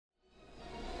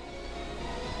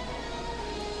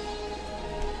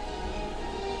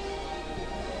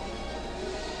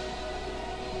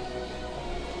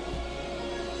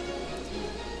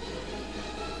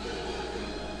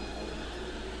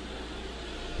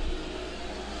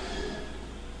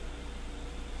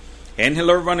And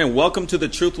hello everyone, and welcome to the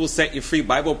Truth Will Set You Free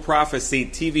Bible Prophecy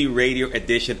TV Radio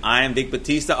Edition. I am Vic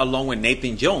Batista along with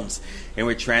Nathan Jones, and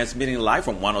we're transmitting live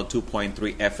from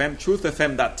 102.3 FM,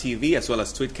 truthfm.tv, as well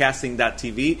as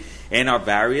tweetcasting.tv, and our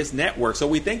various networks. So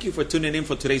we thank you for tuning in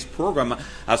for today's program,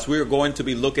 as we're going to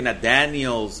be looking at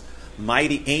Daniel's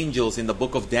mighty angels in the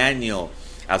book of Daniel,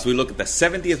 as we look at the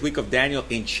 70th week of Daniel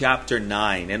in chapter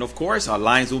 9. And of course, our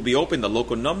lines will be open. The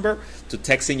local number to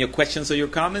text in your questions or your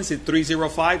comments is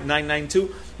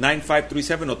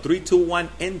 305-992-9537 or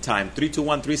 321-END-TIME,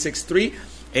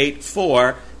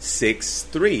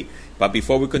 321-363-8463. But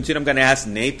before we continue, I'm going to ask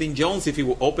Nathan Jones if he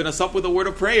will open us up with a word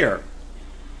of prayer.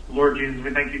 Lord Jesus, we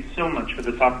thank you so much for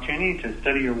this opportunity to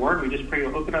study your word. We just pray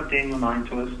you'll open up Daniel 9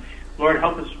 to us. Lord,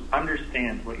 help us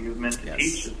understand what you've meant to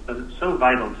teach us, because it's so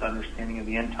vital to understanding of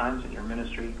the end times and your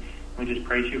ministry. We just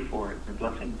praise you for it. In your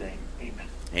blessed name, amen.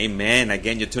 Amen.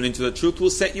 Again, you're tuning to the Truth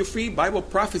Will Set You Free Bible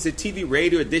Prophecy TV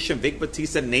Radio Edition. Vic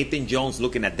Batista, Nathan Jones,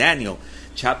 looking at Daniel,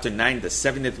 chapter 9, the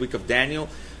 70th week of Daniel,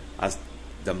 as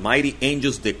the mighty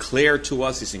angels declare to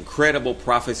us these incredible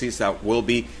prophecies that will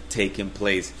be taking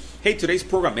place. Hey, today's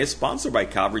program is sponsored by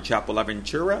Calvary Chapel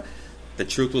Aventura. The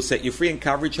Truth Will Set You Free in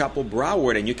Calvary Chapel,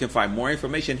 Broward, and you can find more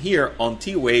information here on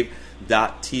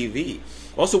twave.tv.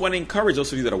 Also want to encourage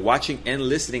those of you that are watching and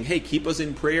listening, hey, keep us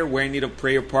in prayer. We're in need of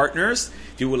prayer partners.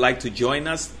 If you would like to join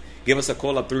us, give us a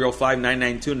call at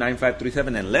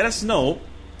 305-992-9537 and let us know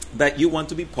that you want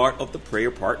to be part of the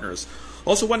prayer partners.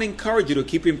 Also want to encourage you to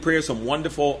keep in prayer some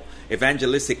wonderful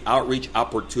evangelistic outreach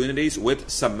opportunities with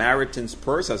Samaritan's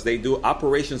Purse as they do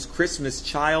Operations Christmas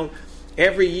Child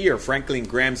every year. Franklin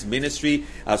Graham's ministry,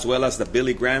 as well as the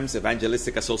Billy Graham's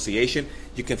Evangelistic Association.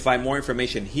 You can find more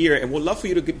information here, and we'd love for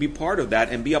you to be part of that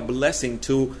and be a blessing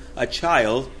to a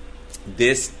child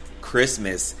this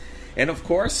Christmas. And of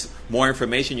course, more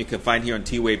information you can find here on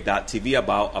twave.tv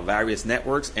about our various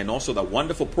networks and also the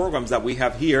wonderful programs that we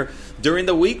have here during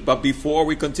the week. But before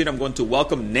we continue, I'm going to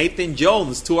welcome Nathan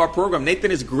Jones to our program. Nathan,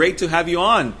 it's great to have you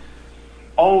on.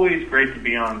 Always great to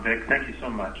be on, Vic. Thank you so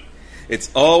much.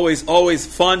 It's always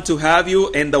fun to have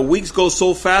you, and the weeks go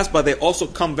so fast, but they also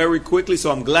come very quickly,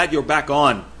 so I'm glad you're back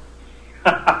on.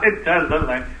 It does, doesn't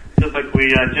it? Just like we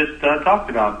just talked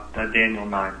about Daniel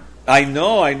 9. I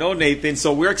know, Nathan.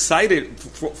 So we're excited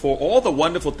for all the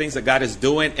wonderful things that God is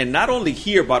doing, and not only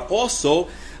here, but also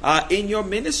in your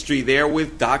ministry there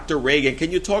with Dr. Reagan.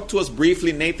 Can you talk to us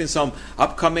briefly, Nathan, some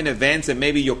upcoming events and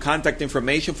maybe your contact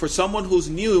information for someone who's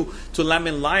new to Lamb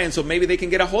and Lion, so maybe they can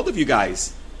get a hold of you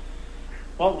guys?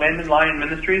 Well, Lamb and Lion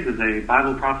Ministries is a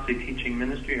Bible prophecy teaching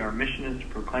ministry. Our mission is to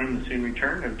proclaim the soon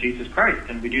return of Jesus Christ,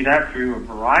 and we do that through a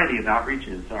variety of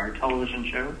outreaches. Our television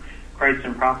show, Christ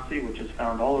in Prophecy, which is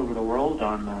found all over the world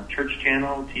on Church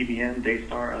Channel, TBN,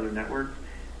 Daystar, other networks.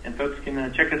 And folks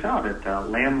can check us out at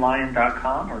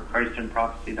lamblion.com or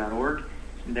christinprophecy.org.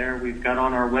 And there we've got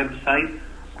on our website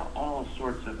all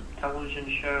sorts of television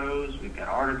shows. We've got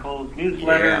articles,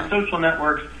 newsletters, social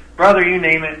networks. Brother, you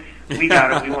name it, we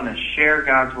got it. We want to share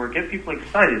God's Word, get people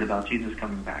excited about Jesus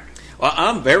coming back. Well,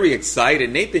 I'm very excited.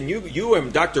 Nathan, you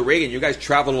and Dr. Reagan, you guys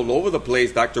travel all over the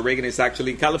place. Dr. Reagan is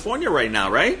actually in California right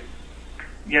now, right?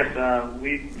 Yes,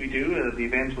 we do. The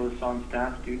evangelists on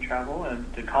staff do travel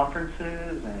and to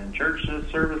conferences and church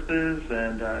services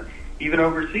and even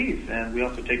overseas. And we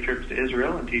also take trips to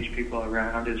Israel and teach people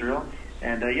around Israel.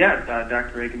 And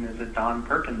Dr. Reagan is at Don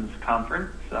Perkins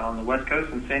Conference on the West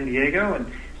Coast in San Diego, and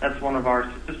that's one of our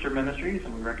sister ministries,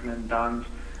 and we recommend Don's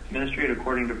ministry at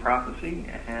According to Prophecy.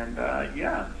 And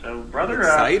so brother,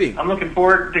 I'm looking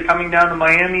forward to coming down to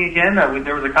Miami again.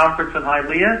 There was a conference in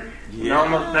Hialeah,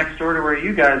 almost next door to where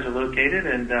you guys are located,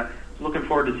 and looking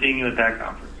forward to seeing you at that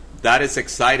conference. That is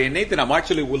exciting. Nathan,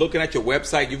 we're looking at your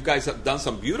website. You guys have done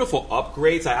some beautiful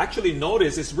upgrades. I actually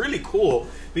noticed it's really cool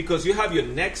because you have your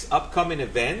next upcoming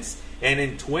events, and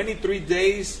in 23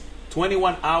 days,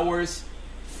 21 hours,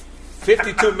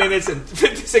 52 minutes, and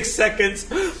 56 seconds,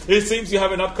 it seems you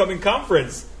have an upcoming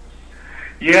conference.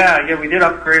 Yeah, we did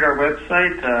upgrade our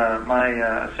website. My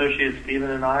associate Stephen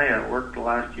and I worked the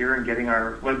last year in getting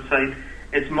our website.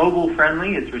 It's mobile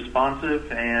friendly, it's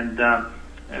responsive, and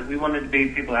we wanted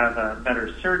people to have better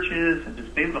searches and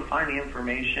just be able to find the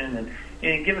information and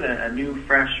give it a new,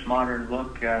 fresh, modern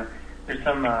look. There's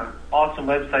some awesome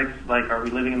websites like Are We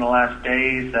Living in the Last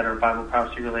Days that are Bible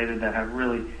prophecy related that have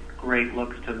really great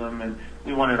looks to them, and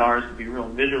we wanted ours to be real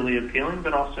visually appealing,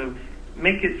 but also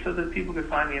make it so that people could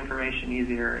find the information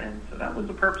easier, and so that was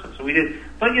the purpose. So we did,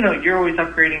 but you're always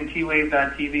upgrading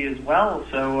twave.tv as well,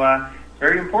 so it's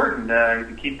very important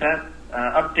to keep that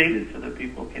updated so that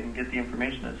people can get the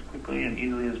information as quickly and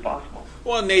easily as possible.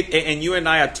 Well, Nate, and you and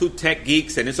I are two tech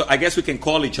geeks, and so I guess we can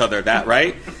call each other that,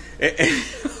 right? And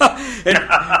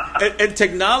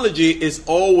technology is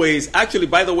always, actually,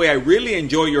 by the way, I really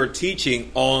enjoy your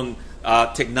teaching on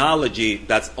technology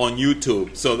that's on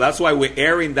YouTube. So that's why we're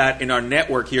airing that in our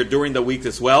network here during the week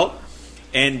as well.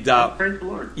 And praise the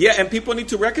Lord. Yeah, and people need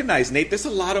to recognize, Nate, there's a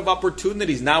lot of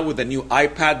opportunities now with the new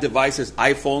iPad devices,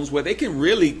 iPhones, where they can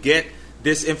really get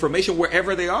this information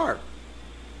wherever they are.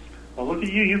 Well, look at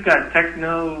you. You've got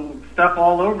techno stuff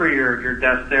all over your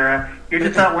desk there. You're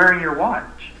just not wearing your watch.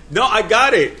 No, I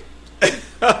got it. Okay.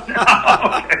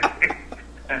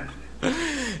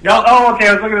 No, okay.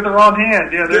 I was looking at the wrong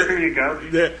hand. Yeah, there you go.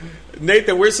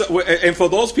 Nathan, and for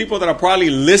those people that are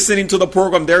probably listening to the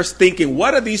program, they're thinking,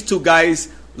 what are these two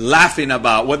guys laughing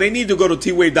about? Well, they need to go to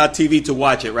twave.tv to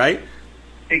watch it, right?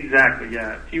 Exactly,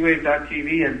 yeah.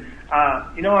 twave.tv. And,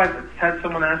 I've had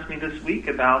someone ask me this week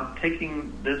about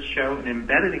taking this show and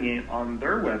embedding it on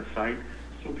their website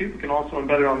so people can also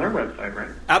embed it on their website,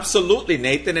 right? Absolutely,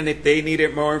 Nathan. And if they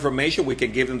needed more information, we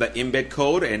can give them the embed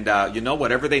code and,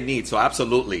 whatever they need. So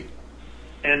absolutely.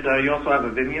 And you also have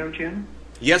a Vimeo channel?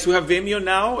 Yes, we have Vimeo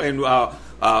now, and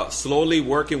slowly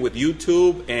working with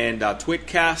YouTube and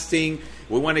Twitcasting.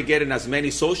 We want to get in as many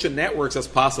social networks as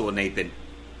possible, Nathan.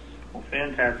 Well,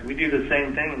 fantastic. We do the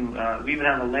same thing. We even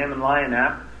have a Lamb and Lion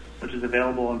app, which is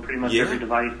available on pretty much every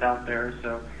device out there.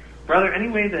 So, brother, any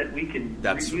way that we can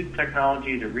use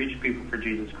technology to reach people for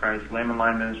Jesus Christ, Lamb and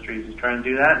Lion Ministries is trying to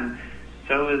do that, and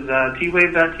so is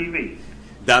twave.tv.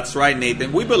 That's right,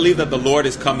 Nathan. We believe that the Lord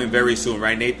is coming very soon,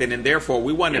 right, Nathan? And therefore,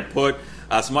 we want to put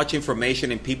as much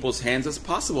information in people's hands as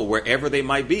possible, wherever they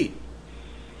might be.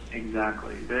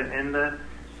 Exactly. And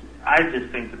I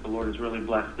just think that the Lord has really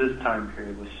blessed this time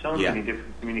period with so many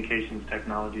different communications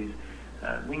technologies.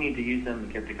 We need to use them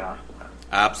to get the gospel out.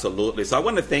 Absolutely. So I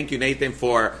want to thank you, Nathan,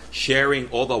 for sharing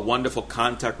all the wonderful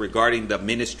contact regarding the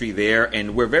ministry there.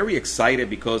 And we're very excited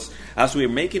because as we're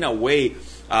making our way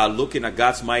looking at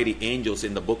God's mighty angels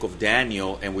in the book of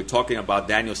Daniel, and we're talking about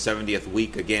Daniel's 70th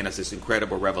week again as this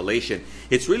incredible revelation.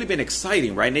 It's really been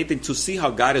exciting, right, Nathan, to see how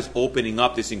God is opening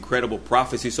up this incredible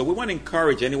prophecy. So we want to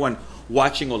encourage anyone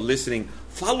watching or listening,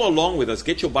 follow along with us.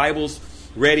 Get your Bibles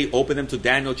ready, open them to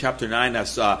Daniel chapter 9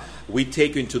 as we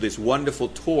take you into this wonderful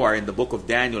tour in the book of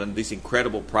Daniel and this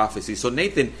incredible prophecy. So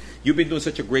Nathan, you've been doing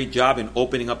such a great job in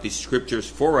opening up these scriptures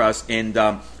for us, and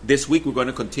this week we're going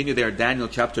to continue there, Daniel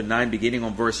chapter 9, beginning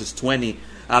on verses 20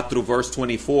 through verse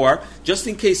 24. Just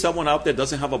in case someone out there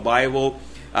doesn't have a Bible,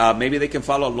 maybe they can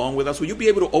follow along with us. Will you be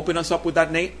able to open us up with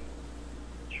that, Nate?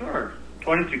 Sure.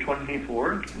 20 through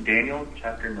 24, Daniel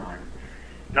chapter 9.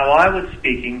 Now while I was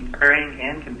speaking, praying,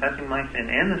 and confessing my sin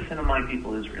and the sin of my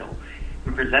people Israel,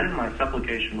 and presenting my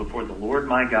supplication before the Lord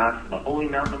my God for the holy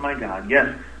mountain of my God,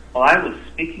 yes, while I was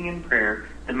speaking in prayer,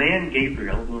 the man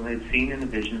Gabriel, whom I had seen in the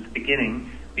vision at the beginning,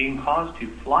 being caused to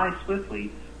fly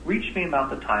swiftly, reached me about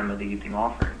the time of the evening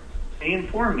offering. He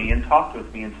informed me and talked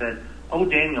with me and said, O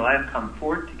Daniel, I have come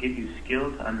forth to give you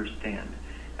skill to understand.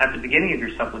 At the beginning of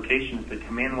your supplications the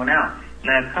command went out,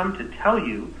 and I have come to tell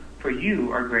you, for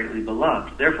you are greatly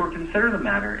beloved. Therefore consider the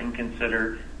matter and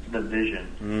consider the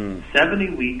vision.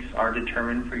 70 weeks are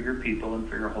determined for your people and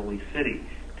for your holy city,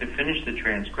 to finish the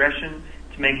transgression,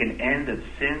 to make an end of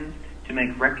sins, to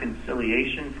make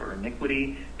reconciliation for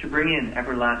iniquity, to bring in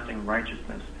everlasting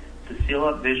righteousness, to seal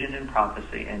up vision and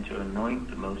prophecy, and to anoint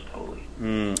the most holy.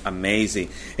 Amazing.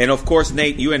 And of course,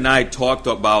 Nate, you and I talked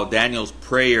about Daniel's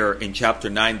prayer in chapter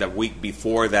 9 the week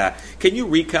before that. Can you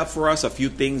recap for us a few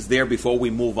things there before we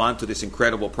move on to this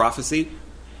incredible prophecy?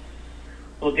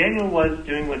 Well, Daniel was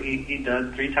doing what he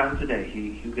does 3 times a day.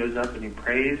 He goes up and he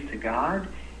prays to God,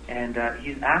 and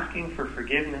he's asking for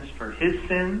forgiveness for his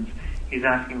sins. He's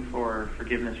asking for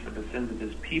forgiveness for the sins of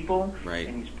his people. Right.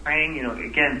 And he's praying,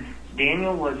 again,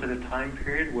 Daniel was at a time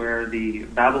period where the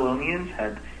Babylonians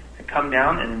had come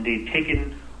down and they'd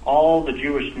taken all the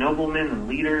Jewish noblemen and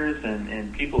leaders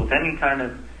and people with any kind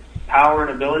of power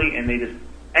and ability, and they just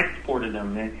exported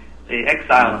them. They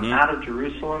exiled them out of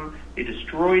Jerusalem. They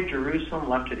destroyed Jerusalem,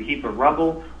 left it a heap of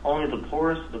rubble. Only the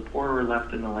poorest of the poor were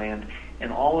left in the land.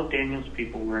 And all of Daniel's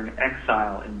people were in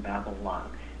exile in Babylon.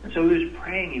 And so he was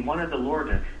praying. He wanted the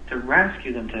Lord to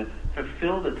rescue them, to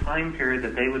fulfill the time period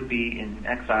that they would be in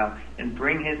exile and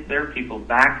bring their people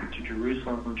back to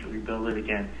Jerusalem to rebuild it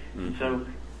again. And so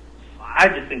I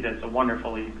just think that's a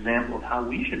wonderful example of how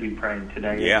we should be praying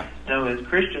today. Yeah. As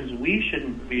Christians, we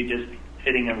shouldn't be just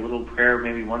hitting a little prayer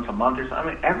maybe once a month or something.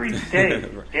 I mean, every day,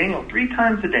 Daniel, 3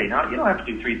 times a day. Now, you don't have to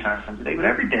do 3 times a day, but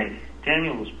every day,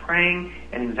 Daniel was praying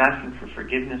and he was asking for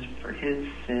forgiveness for his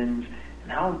sins,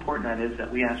 and how important that is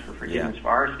that we ask for forgiveness for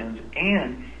our sins,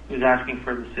 and he was asking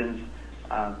for the sins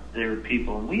their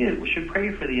people. And we should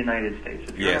pray for the United States.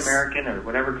 If you're Yes. an American or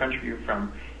whatever country you're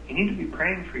from, you need to be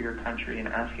praying for your country and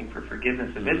asking for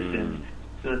forgiveness of its sins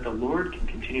so that the Lord can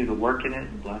continue to work in it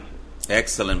and bless it.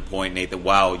 Excellent point, Nathan.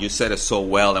 Wow, you said it so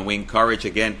well. And we encourage,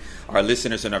 again, our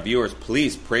listeners and our viewers,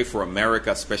 please pray for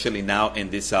America, especially now in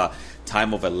this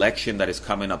time of election that is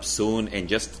coming up soon, and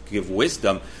just give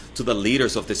wisdom to the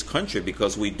leaders of this country,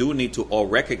 because we do need to all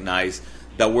recognize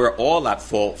that we're all at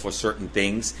fault for certain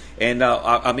things. And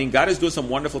I mean, God is doing some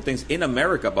wonderful things in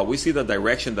America, but we see the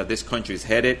direction that this country is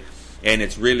headed, and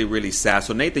it's really, really sad.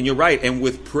 So, Nathan, you're right. And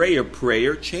with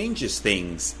prayer changes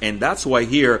things. And that's why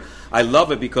here, I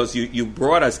love it, because you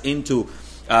brought us into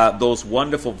those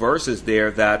wonderful verses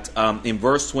there that in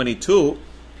verse 22,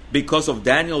 because of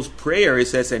Daniel's prayer, it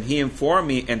says, and he informed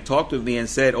me and talked with me and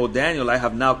said, "O Daniel, I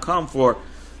have now come forth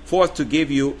to give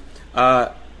you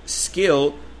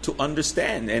skill to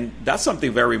understand." And that's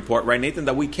something very important, right, Nathan,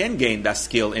 that we can gain that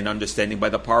skill in understanding by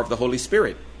the power of the Holy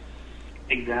Spirit.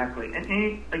 Exactly.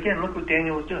 And again, look what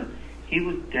Daniel was doing. He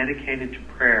was dedicated to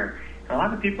prayer. And a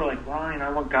lot of people are like, well, I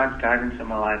want God's guidance in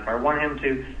my life. I want him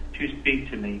to speak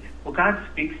to me. Well, God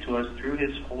speaks to us through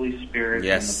his Holy Spirit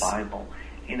in the Bible.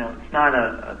 It's not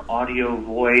an audio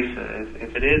voice.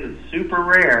 If it is, it's super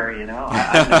rare.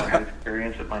 I've never had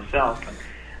experience it myself.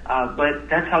 But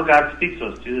that's how God speaks to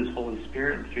us, through his Holy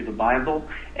Spirit and through the Bible.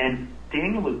 And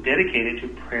Daniel was dedicated to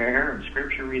prayer and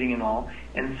scripture reading and all.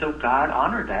 And so God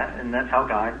honored that, and that's how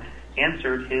God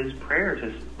answered his prayers,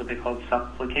 his what they called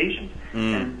supplications.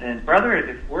 And brother,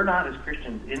 if we're not as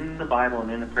Christians in the Bible and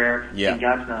in the prayer, then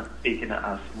God's not speaking to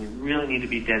us. We really need to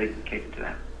be dedicated to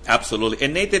that. Absolutely.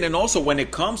 And Nathan, and also when it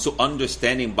comes to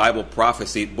understanding Bible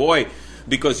prophecy, boy,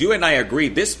 because you and I agree,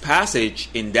 this passage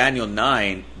in Daniel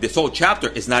 9, this whole chapter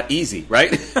is not easy, right?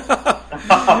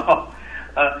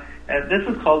 This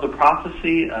is called the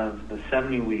prophecy of the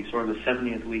 70 weeks, or the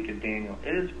 70th week of Daniel.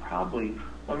 It is probably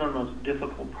one of the most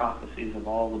difficult prophecies of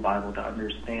all the Bible to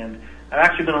understand. I've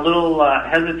actually been a little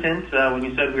hesitant when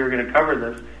you said we were going to cover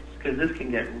this, because this can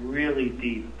get really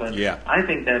deep. But I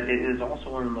think that it is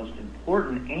also one of the most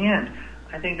important, and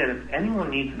I think that if anyone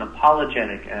needs an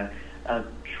apologetic, a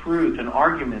truth, an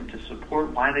argument to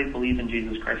support why they believe in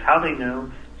Jesus Christ, how they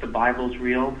know the Bible's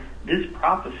real, this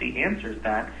prophecy answers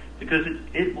that, because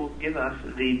it will give us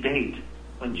the date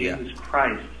when Jesus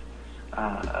Christ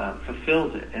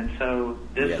fulfills it. And so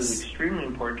this is extremely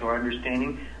important to our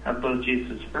understanding of both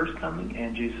Jesus' first coming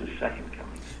and Jesus' second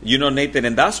coming. Nathan,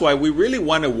 and that's why we really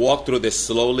want to walk through this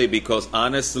slowly, because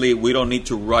honestly, we don't need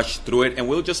to rush through it, and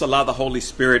we'll just allow the Holy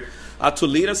Spirit to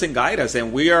lead us and guide us.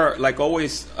 And we are, like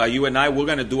always, you and I, we're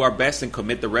going to do our best and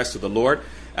commit the rest to the Lord.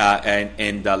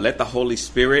 And let the Holy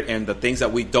Spirit and the things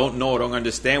that we don't know or don't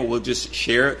understand, we'll just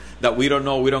share that we don't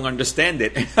know, we don't understand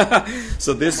it.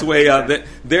 So this way,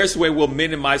 this way we'll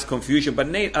minimize confusion. But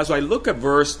Nate, as I look at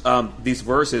these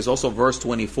verses, also verse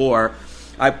 24,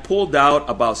 I pulled out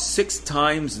about 6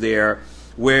 times there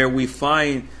where we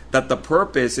find that the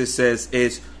purpose, it says,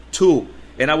 is to.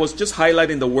 And I was just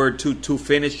highlighting the word to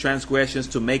finish transgressions,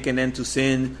 to make an end to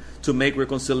sin, to make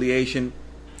reconciliation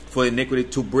for iniquity,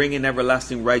 to bring in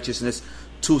everlasting righteousness,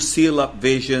 to seal up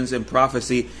visions and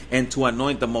prophecy, and to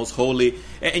anoint the most holy.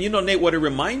 And Nate, what it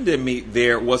reminded me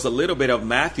there was a little bit of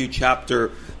Matthew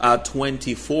chapter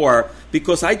 24,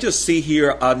 because I just see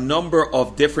here a number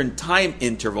of different time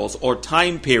intervals or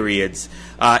time periods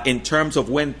in terms of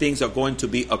when things are going to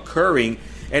be occurring.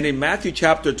 And in Matthew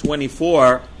chapter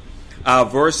 24,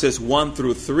 verses 1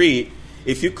 through 3,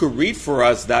 if you could read for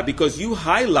us that, because you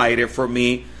highlighted for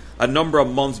me a number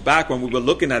of months back when we were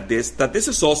looking at this, that this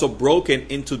is also broken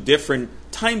into different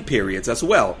time periods as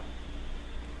well.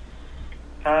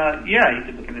 You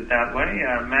could look at it that way.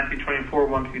 Matthew 24,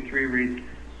 1 through 3 reads,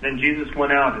 "Then Jesus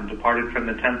went out and departed from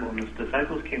the temple, and his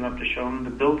disciples came up to show him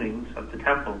the buildings of the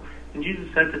temple. And Jesus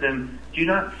said to them, 'Do you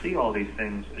not see all these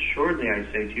things? Assuredly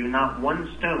I say to you, not one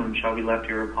stone shall be left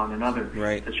here upon another,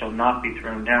 that shall not be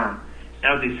thrown down.'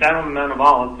 Now as he sat on the Mount of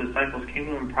Olives, the disciples came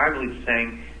to him privately,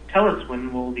 saying, 'Tell us,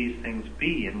 when will these things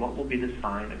be, and what will be the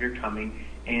sign of your coming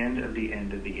and of the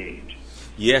end of the age?'"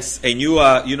 Yes, and you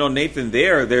Nathan,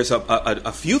 there's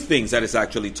a few things that is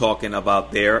actually talking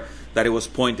about there that it was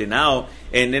pointing out.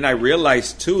 And then I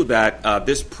realized too that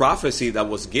this prophecy that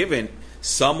was given,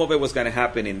 some of it was going to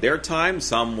happen in their time,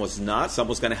 some was not, some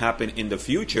was going to happen in the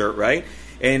future, right?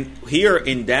 And here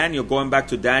in Daniel, going back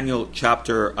to Daniel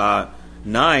chapter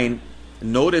 9,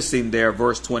 noticing there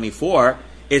verse 24,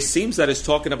 it seems that it's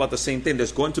talking about the same thing.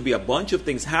 There's going to be a bunch of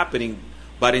things happening,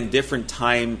 but in different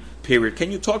time period.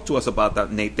 Can you talk to us about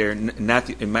that, Nate, there in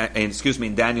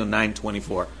Daniel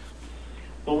 9:24?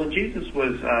 Well, when Jesus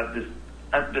was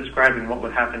describing what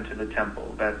would happen to the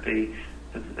temple, that the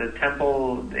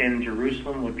temple in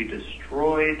Jerusalem would be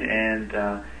destroyed, and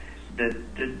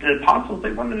the apostles,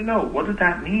 they wanted to know, what did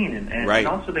that mean? And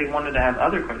also they wanted to have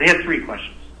other questions. They had three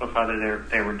questions before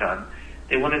they were done.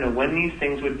 They wanted to know when these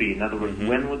things would be. In other words,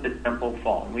 when would the temple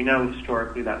fall? And we know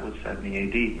historically that was 70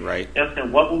 A.D. Right. They also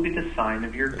know, what will be the sign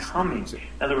of your coming? In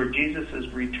other words, Jesus'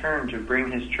 return to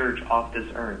bring his church off this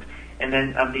earth. And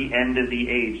then of the end of the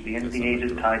age. The end of the age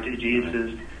is tied to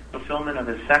Jesus' fulfillment of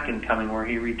his second coming, where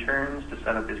he returns to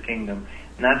set up his kingdom.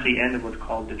 And that's the end of what's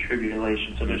called the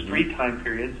tribulation. So there's three time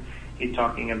periods. He's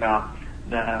talking about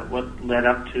what led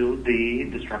up to the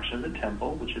destruction of the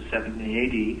temple, which is 70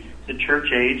 A.D., the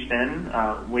church age, then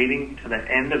waiting to the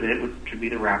end of it, which would be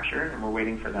the rapture, and we're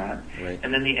waiting for that. Right.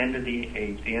 And then the end of the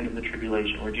age, the end of the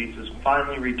tribulation, where Jesus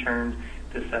finally returns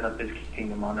to set up his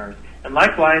kingdom on earth. And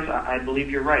likewise, I believe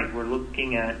you're right. We're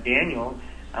looking at Daniel.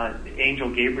 Angel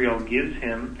Gabriel gives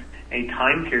him a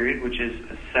time period, which is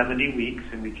 70 weeks,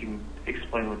 and we can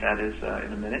explain what that is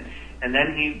in a minute. And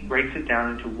then he breaks it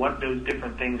down into what those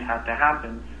different things have to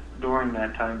happen during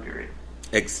that time period.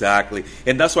 Exactly.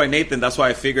 And that's why, Nathan, that's why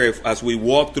I figure as we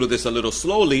walk through this a little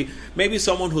slowly, maybe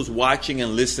someone who's watching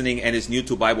and listening and is new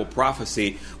to Bible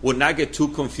prophecy would not get too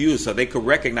confused, so they could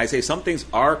recognize, hey, some things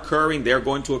are occurring, they're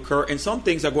going to occur, and some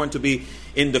things are going to be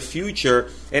in the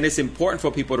future. And it's important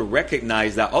for people to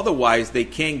recognize that, otherwise they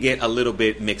can get a little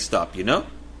bit mixed up, you know?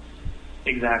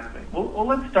 Exactly. Well,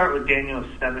 let's start with Daniel's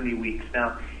 70 weeks.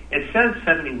 Now, it says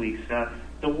 70 weeks.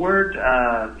 The word,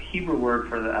 Hebrew word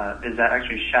for is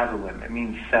actually shavuim. It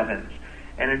means sevens.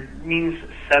 And it means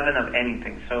seven of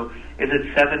anything. So is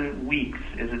it 7 weeks?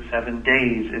 Is it 7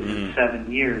 days? Is it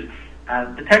 7 years?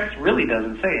 The text really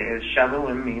doesn't say it.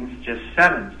 Shavuim means just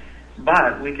sevens.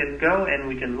 But we can go and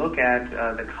we can look at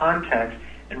the context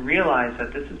and realize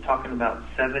that this is talking about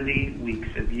 70 weeks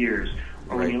of years.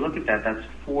 Or when you look at that, that's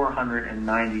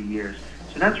 490 years.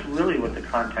 So that's really what the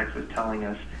context is telling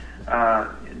us.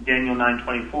 Daniel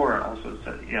 9:24 also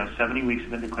says, 70 weeks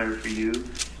have been declared for you,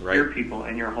 your people,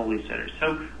 and your holy sitters.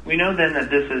 So we know then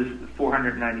that this is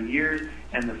 490 years,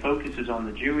 and the focus is on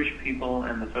the Jewish people,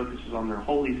 and the focus is on their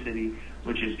holy city,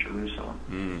 which is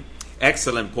Jerusalem.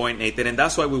 Excellent point, Nathan. And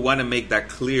that's why we want to make that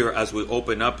clear as we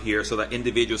open up here, so that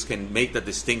individuals can make the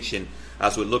distinction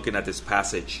as we're looking at this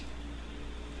passage.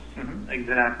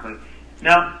 Exactly.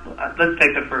 Now, let's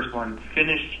take the first one,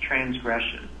 finished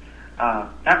transgression.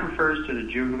 That refers to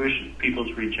the Jewish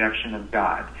people's rejection of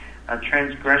God.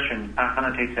 Transgression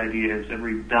connotates the idea as a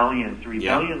rebellion. The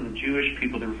rebellion of the Jewish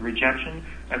people, the rejection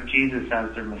of Jesus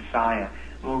as their Messiah.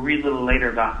 We'll read a little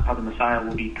later about how the Messiah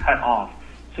will be cut off.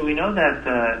 So we know that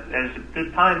at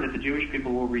this time that the Jewish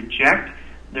people will reject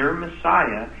their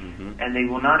Messiah, and they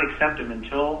will not accept him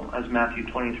until, as Matthew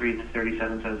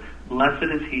 23:37 says, blessed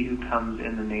is he who comes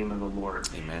in the name of the Lord.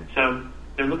 Amen. So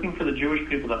they're looking for the Jewish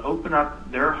people to open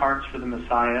up their hearts for the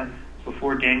Messiah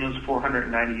before Daniel's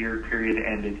 490-year period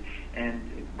ended.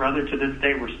 And brother, to this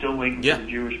day, we're still waiting for the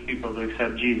Jewish people to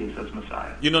accept Jesus as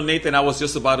Messiah. You know, Nathan, I was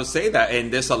just about to say that.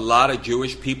 And there's a lot of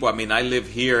Jewish people. I mean, I live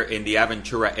here in the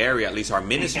Aventura area. At least our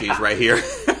ministry is right here.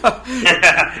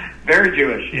 Very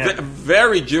Jewish,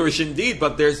 Very Jewish indeed.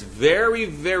 But there's very,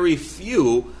 very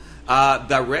few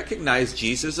that recognize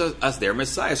Jesus as their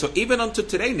Messiah. So even unto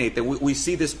today, Nathan, we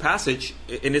see this passage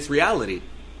in its reality.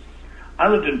 I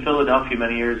lived in Philadelphia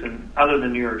many years, and other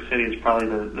than New York City, it's probably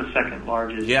the second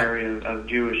largest area of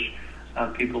Jewish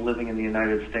people living in the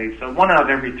United States. So 1 out of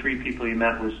every 3 people you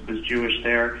met was Jewish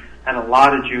there. Had a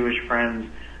lot of Jewish friends.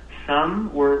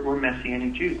 Some were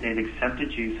Messianic Jews. They'd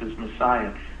accepted Jesus as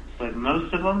Messiah. But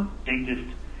most of them,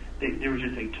 there was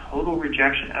just a total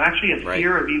rejection. And actually a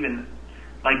fear of even,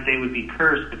 like they would be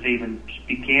cursed if they even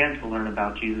began to learn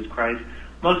about Jesus Christ.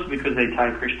 Mostly because they tie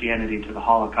Christianity to the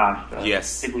Holocaust.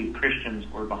 They believe Christians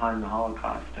were behind the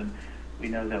Holocaust, and we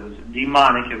know that was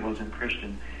demonic, it wasn't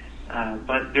Christian.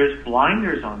 But there's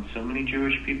blinders on so many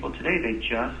Jewish people today. They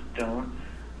just don't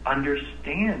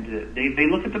understand it. They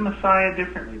look at the Messiah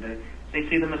differently. They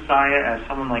see the Messiah as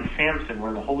someone like Samson,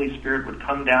 where the Holy Spirit would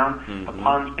come down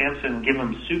upon Samson and give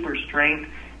him super strength,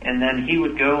 and then he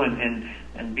would go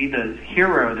and be the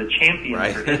hero, the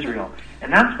champion for Israel.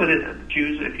 And that's what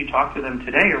Jews, if you talk to them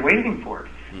today, are waiting for.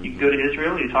 You go to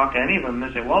Israel, you talk to any of them,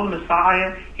 they say, well, the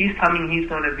Messiah, he's coming, he's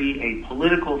going to be a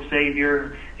political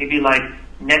savior. He'd be like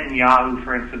Netanyahu,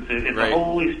 for instance. If the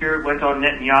Holy Spirit went on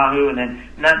Netanyahu, and then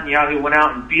Netanyahu went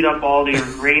out and beat up all the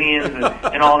Iranians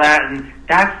and all that, and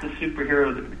that's the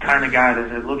superhero, the kind of guy that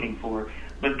they're looking for.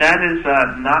 But that is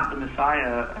not the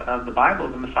Messiah of the Bible.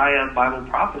 The Messiah of Bible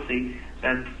prophecy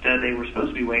that they were supposed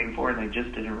to be waiting for, and they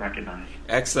just didn't recognize.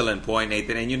 Excellent point,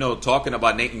 Nathan. And talking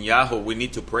about Netanyahu, we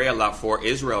need to pray a lot for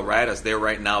Israel, right? As they're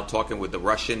right now talking with the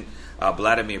Russian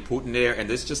Vladimir Putin there, and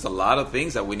there's just a lot of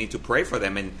things that we need to pray for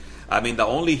them. And I mean, the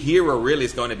only hero really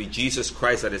is going to be Jesus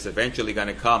Christ, that is eventually going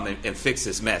to come and fix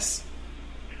this mess.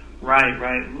 Right.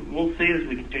 We'll see as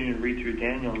we continue to read through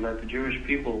Daniel that the Jewish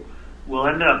people will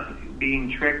end up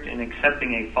being tricked in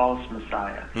accepting a false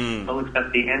Messiah. They'll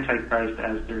accept the Antichrist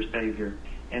as their savior,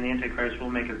 and the Antichrist will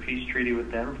make a peace treaty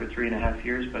with them for 3.5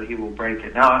 years, but he will break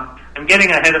it. Now, I'm getting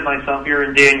ahead of myself here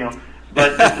in Daniel,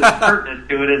 but this is pertinent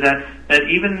to it, is that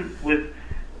even with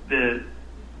the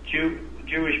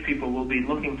Jewish people will be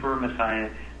looking for a Messiah,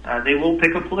 they will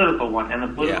pick a political one, and the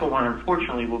political one,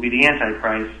 unfortunately, will be the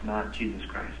Antichrist, not Jesus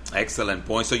Christ. Excellent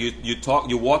point. So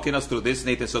you're walking us through this,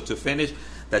 Nathan. So to finish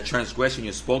that transgression,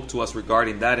 you spoke to us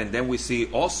regarding that, and then we see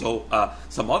also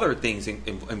some other things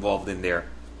involved in there.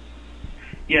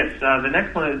 Yes, the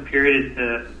next one of the period is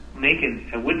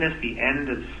to witness the end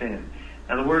of sin.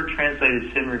 Now, the word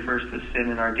translated sin refers to sin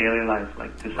in our daily life,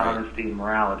 like dishonesty and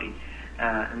morality.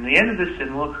 And the end of this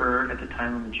sin will occur at the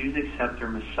time when the Jews accept their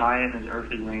Messiah and his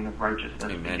earthly reign of righteousness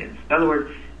begins. In other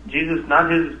words, Jesus,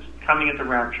 not his coming at the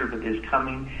rapture, but his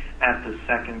coming at the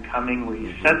second coming, where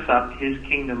he sets up his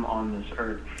kingdom on this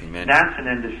earth. Amen. That's an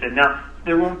end of sin. Now,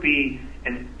 there won't be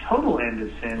a total end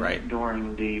of sin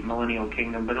during the millennial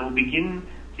kingdom, but it will begin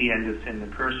the end of sin.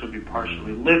 The curse will be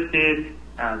partially lifted.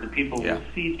 The people will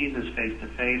see Jesus face to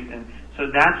face, and so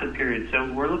that's a period.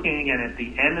 So we're looking again at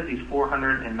the end of these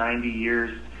 490 years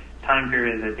time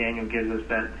period that Daniel gives us,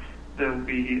 that there will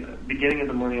be beginning of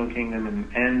the millennial kingdom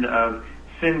and end of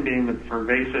sin being the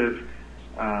pervasive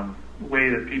way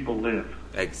that people live.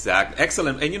 Exactly.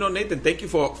 Excellent. And Nathan, thank you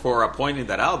for pointing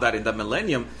that out, that in the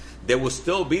millennium there will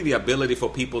still be the ability for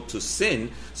people to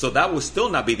sin, so that will still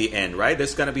not be the end, right?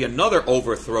 There's going to be another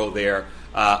overthrow there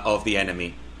of the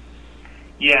enemy.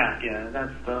 Yeah,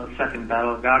 that's the second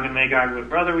battle of Gog and Magog. But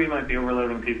brother, we might be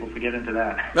overloading people if we get into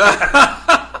that.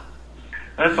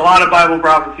 That's a lot of Bible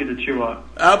prophecy to chew up.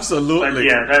 Absolutely.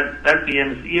 But that's the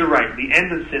end. You're right. The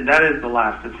end of sin, that is the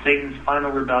last. It's Satan's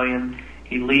final rebellion.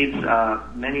 He leads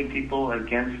many people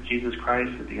against Jesus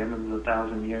Christ at the end of the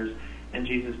 1,000 years, and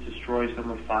Jesus destroys them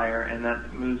with fire, and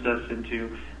that moves us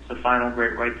into the final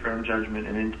great white throne judgment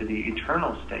and into the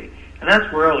eternal state. And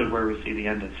that's really where we see the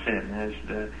end of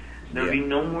sin, there will be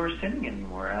no more sinning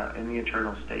anymore in the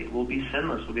eternal state. We'll be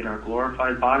sinless. We'll be in our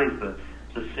glorified bodies.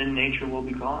 The sin nature will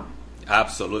be gone.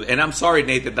 Absolutely. And I'm sorry,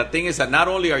 Nathan, the thing is that not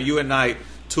only are you and I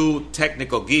two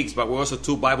technical geeks, but we're also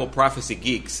two Bible prophecy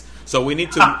geeks. So we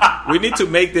need to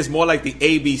make this more like the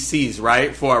ABCs,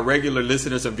 right, for our regular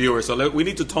listeners and viewers. So we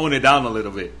need to tone it down a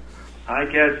little bit. I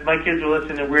guess my kids were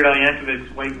listening to Weird Al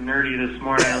Yankovic's White and Nerdy this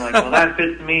morning. I'm like, well, that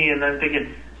fits me. And I'm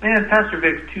thinking, man, Pastor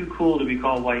Vic's too cool to be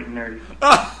called white and nerdy.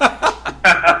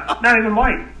 Not even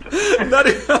white.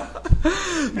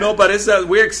 No, but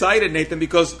we're excited, Nathan,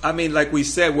 because, I mean, like we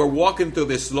said, we're walking through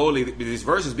this slowly, these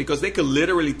verses, because they could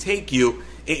literally take you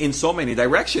in so many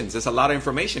directions. There's a lot of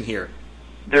information here.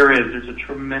 There is. There's a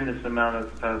tremendous amount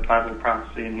of Bible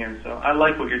prophecy in here. So I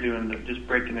like what you're doing, just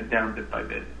breaking it down bit by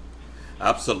bit.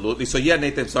 Absolutely. So,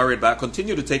 Nathan, sorry, but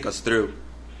continue to take us through.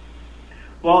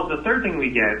 Well, the third thing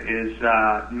we get is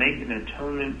make an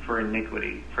atonement for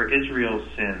iniquity, for Israel's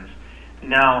sins.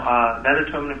 Now, that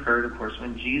atonement occurred, of course,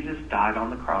 when Jesus died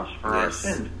on the cross for our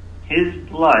sins. His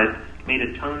blood made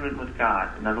atonement with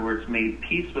God. In other words, made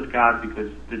peace with God,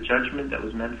 because the judgment that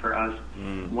was meant for us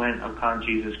went upon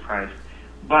Jesus Christ.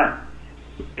 But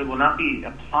it will not be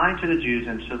applied to the Jews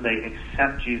until they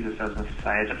accept Jesus as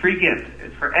Messiah. It's a free gift.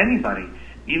 It's for anybody.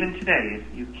 Even today,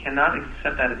 if you cannot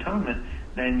accept that atonement,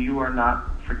 then you are not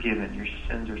forgiven. Your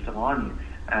sins are still on you,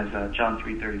 as John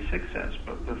 3:36 says.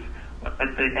 But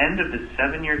at the end of the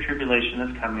 7-year tribulation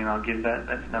that's coming, I'll give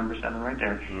that's number 7 right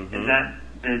there, is that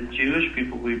the Jewish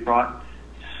people will be brought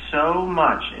so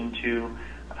much into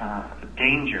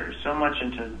danger, so much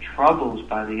into troubles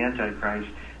by the Antichrist,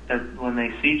 that when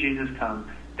they see Jesus come,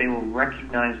 they will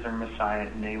recognize their Messiah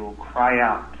and they will cry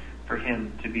out for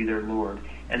him to be their Lord.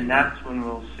 And that's when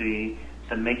we'll see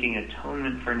the making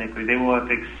atonement for iniquity. They will have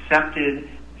accepted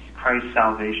Christ's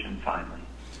salvation finally.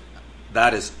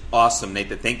 That is awesome,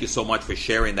 Nathan. Thank you so much for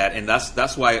sharing that. And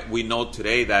that's why we know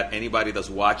today that anybody that's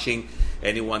watching,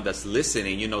 anyone that's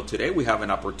listening, today we have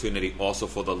an opportunity also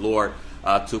for the Lord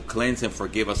to cleanse and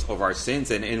forgive us of our sins.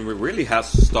 And it really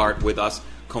has to start with us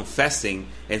confessing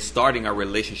and starting our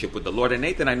relationship with the Lord. And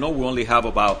Nathan, I know we only have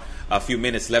about a few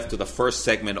minutes left to the first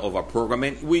segment of our program.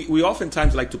 And we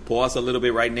oftentimes like to pause a little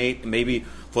bit, right, Nate? Maybe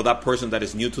for that person that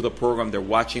is new to the program, they're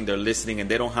watching, they're listening,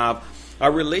 and they don't have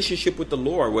a relationship with the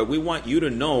Lord, where we want you to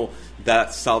know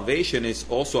that salvation is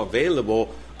also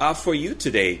available for you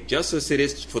today. Just as it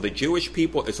is for the Jewish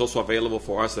people, it's also available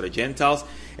for us, the Gentiles.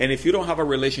 And if you don't have a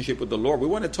relationship with the Lord, we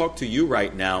want to talk to you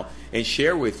right now and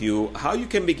share with you how you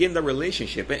can begin the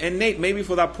relationship. And Nate, maybe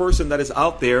for that person that is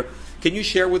out there, can you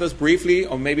share with us briefly,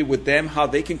 or maybe with them, how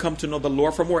they can come to know the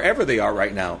Lord from wherever they are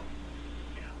right now?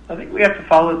 I think we have to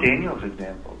follow Daniel's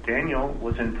example. Daniel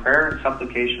was in prayer and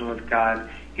supplication with God.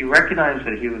 He recognized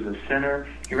that he was a sinner.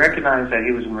 He recognized that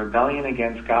he was in rebellion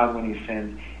against God when he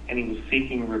sinned, and he was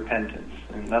seeking repentance.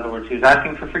 In other words, he was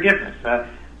asking for forgiveness.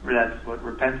 That's what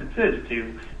repentance is,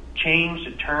 to change,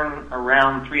 to turn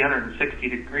around 360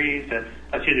 degrees,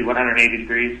 180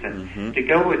 degrees, to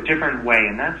go a different way.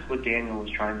 And that's what Daniel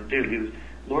was trying to do. He was,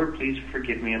 Lord, please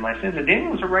forgive me of my sins. And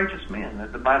Daniel was a righteous man.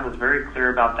 The Bible is very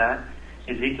clear about that.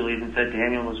 Ezekiel even said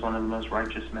Daniel was one of the most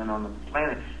righteous men on the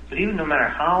planet. But even no matter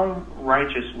how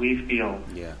righteous we feel,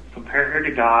 compared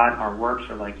to God, our works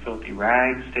are like filthy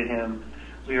rags to him.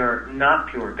 We are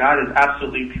not pure. God is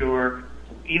absolutely pure.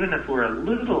 Even if we're a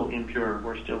little impure,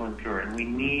 we're still impure. And we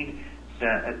need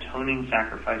the atoning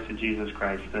sacrifice of Jesus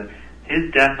Christ.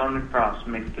 His death on the cross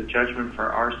makes the judgment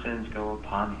for our sins go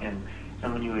upon him.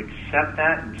 And when you accept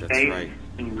that in faith,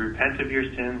 when you repent of your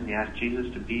sins and you ask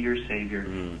Jesus to be your Savior,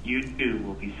 you too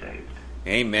will be saved.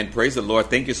 Amen. Praise the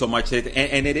Lord. Thank you so much.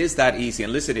 And it is that easy.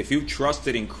 And listen, if you've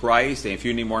trusted in Christ and if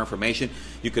you need more information,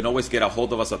 you can always get a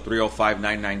hold of us at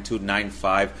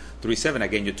 305-992-9537.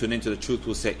 Again, you're tuned into The Truth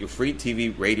Will Set You Free,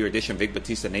 TV, radio edition, Vic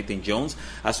Batista, Nathan Jones.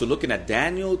 As we're looking at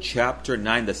Daniel chapter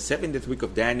 9, the 70th week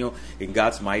of Daniel in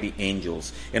God's mighty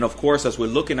angels. And of course, as we're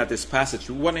looking at this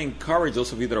passage, we want to encourage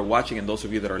those of you that are watching and those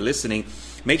of you that are listening,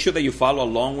 make sure that you follow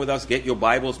along with us. Get your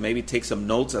Bibles, maybe take some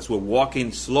notes as we're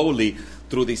walking slowly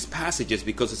through these passages,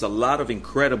 because there's a lot of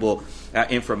incredible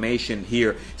information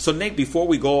here. So Nate, before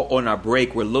we go on our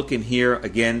break, we're looking here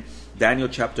again, Daniel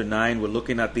chapter 9. We're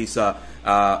looking at these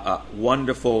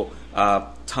wonderful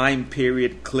time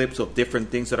period clips of different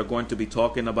things that are going to be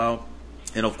talking about.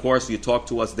 And of course, you talked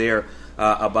to us there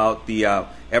about the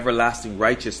everlasting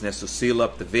righteousness to seal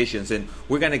up the visions. And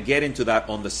we're going to get into that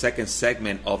on the second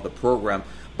segment of the program.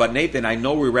 But Nathan, I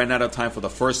know we ran out of time for the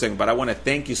first segment, but I want to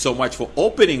thank you so much for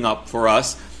opening up for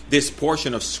us this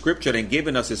portion of Scripture and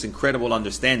giving us this incredible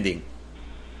understanding.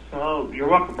 Oh, you're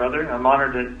welcome, brother. I'm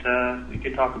honored that we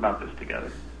could talk about this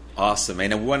together. Awesome.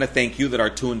 And I want to thank you that are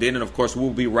tuned in. And of course,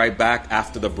 we'll be right back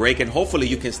after the break. And hopefully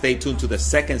you can stay tuned to the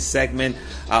second segment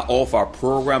of our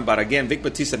program. But again, Vic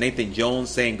Batista, Nathan Jones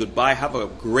saying goodbye. Have a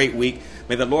great week.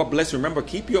 May the Lord bless. Remember,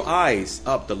 keep your eyes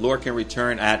up. The Lord can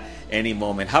return at any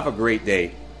moment. Have a great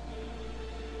day.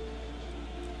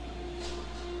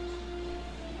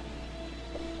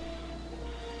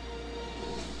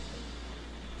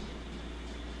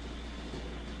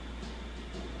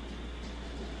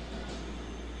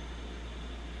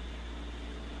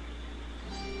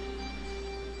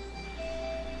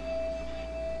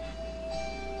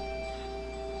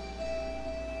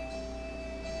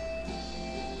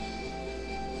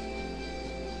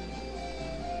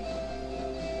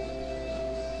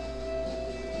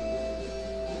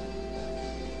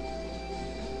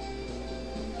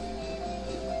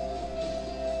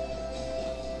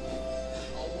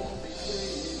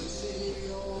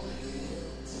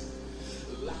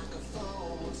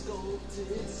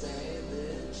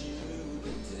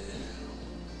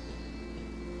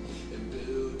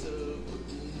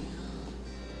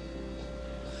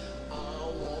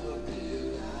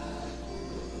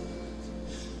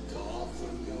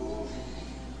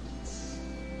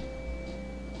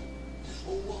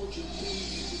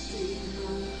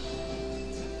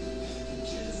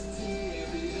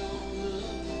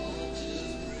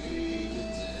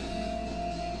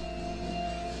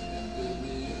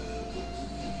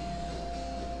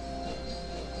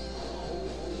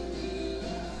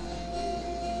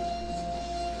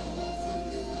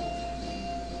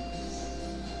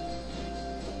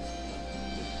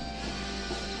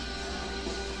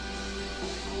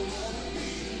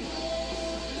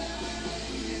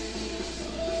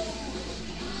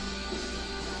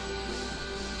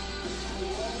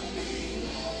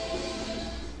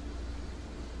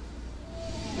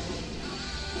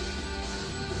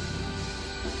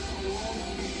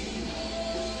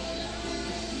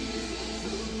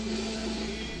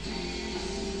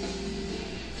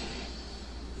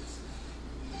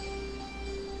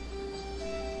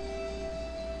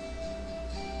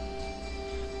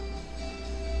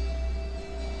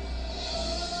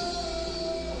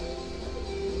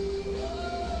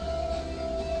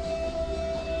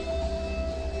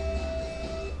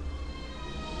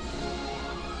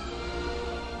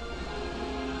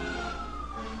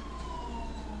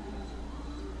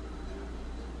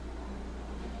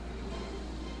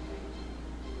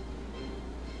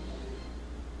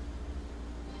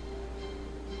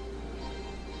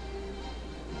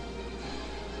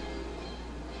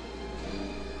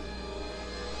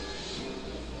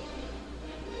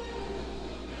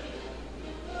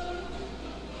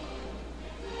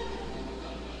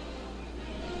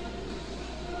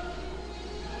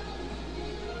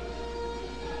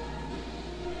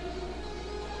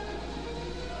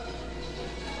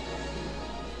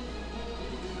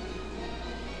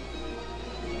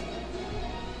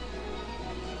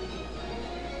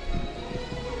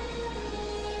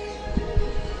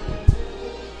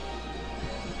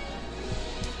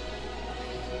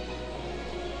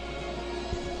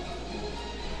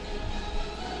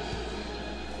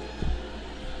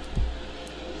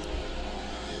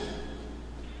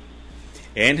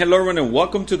 And hello everyone, and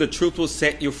welcome to the Truth Will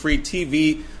Set You Free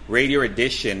TV radio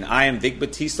edition. I am Vic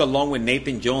Batista along with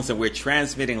Nathan Jones, and we're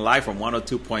transmitting live from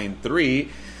 102.3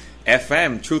 FM,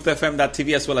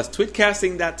 truthfm.tv, as well as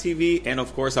tweetcasting.tv, and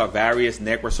of course our various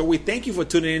networks. So we thank you for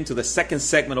tuning in to the second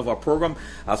segment of our program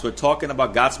as we're talking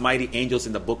about God's mighty angels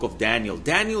in the book of Daniel.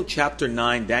 Daniel chapter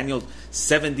 9, Daniel's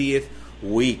 70th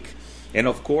week. And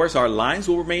of course, our lines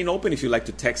will remain open if you'd like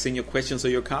to text in your questions or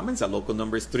your comments. Our local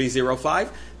number is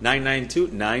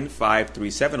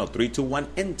 305-992-9537 or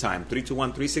 321-END-TIME,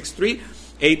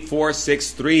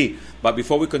 321-363-8463. But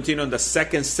before we continue on the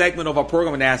second segment of our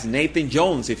program, I'm going to ask Nathan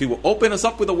Jones if he will open us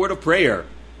up with a word of prayer.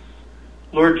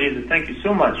 Lord Jesus, thank you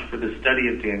so much for the study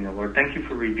of Daniel. Lord, thank you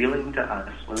for revealing to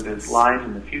us where there's lies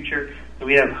in the future, that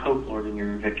we have hope, Lord, in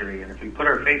your victory. And if we put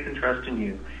our faith and trust in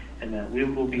you, and that we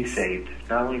will be saved,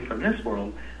 not only from this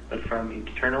world, but from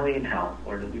eternally in hell.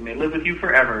 Lord, that we may live with you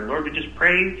forever. And Lord, we just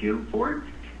praise you for it.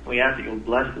 We ask that you'll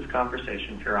bless this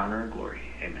conversation for your honor and glory.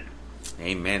 Amen.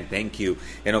 Amen. Thank you.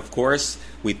 And of course,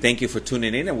 we thank you for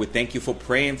tuning in, and we thank you for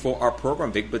praying for our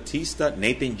program. Vic Batista,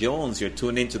 Nathan Jones, you're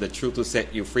tuned in to the Truth Will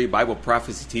Set You Free Bible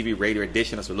Prophecy TV radio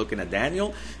edition as we're looking at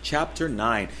Daniel chapter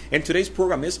 9. And today's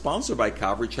program is sponsored by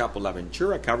Calvary Chapel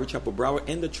Aventura, Calvary Chapel Broward,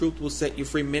 and the Truth Will Set You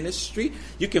Free ministry.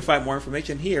 You can find more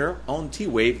information here on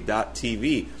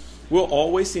twave.tv. We're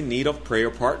always in need of prayer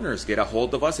partners. Get a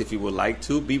hold of us if you would like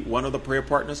to be one of the prayer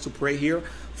partners to pray here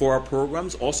for our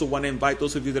programs. Also want to invite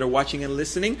those of you that are watching and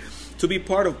listening to be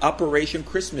part of Operation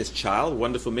Christmas Child,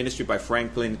 wonderful ministry by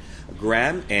Franklin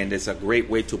Graham. And it's a great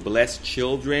way to bless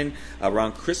children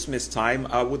around Christmas time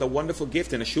with a wonderful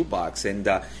gift in a shoebox. And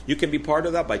you can be part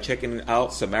of that by checking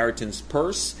out Samaritan's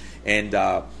Purse. And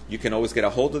you can always get a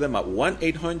hold of them at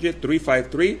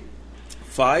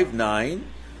 1-800-353-5949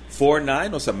 or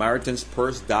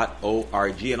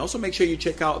SamaritansPurse.org. And also make sure you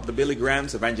check out the Billy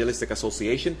Graham's Evangelistic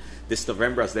Association this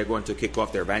November as they're going to kick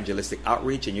off their evangelistic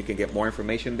outreach. And you can get more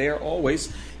information there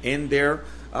always in their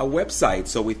website.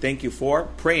 So we thank you for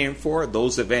praying for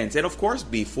those events. And of course,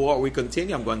 before we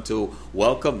continue, I'm going to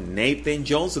welcome Nathan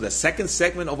Jones to the second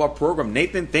segment of our program.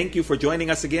 Nathan, thank you for joining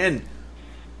us again.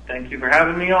 Thank you for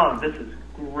having me on. This is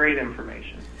great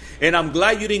information. And I'm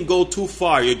glad you didn't go too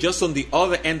far. You're just on the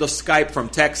other end of Skype from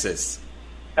Texas.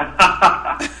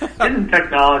 Isn't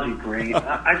technology great?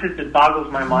 It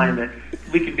boggles my mind that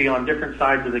we could be on different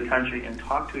sides of the country and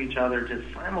talk to each other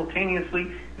just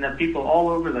simultaneously, and that people all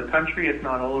over the country, if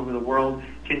not all over the world,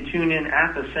 can tune in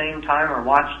at the same time or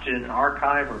watch an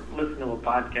archive or listen to a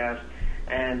podcast,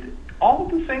 and all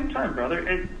at the same time,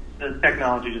 brother. The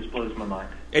technology just blows my mind.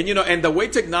 And and the way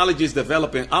technology is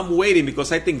developing, I'm waiting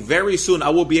because I think very soon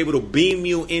I will be able to beam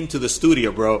you into the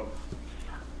studio, bro.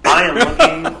 I am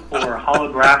looking for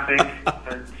holographic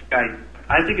Skype.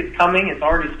 I think it's coming. It's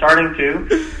already starting to.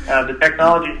 The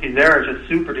technology there is just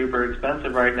super duper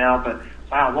expensive right now, but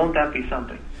wow, won't that be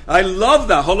something? I love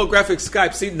that holographic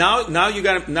Skype. See, now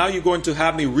you're going to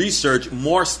have me research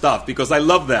more stuff because I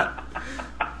love that.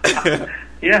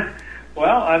 Yeah.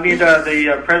 Well, I mean,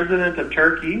 the president of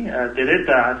Turkey did it.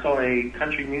 I saw a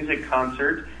country music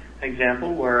concert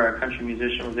example where a country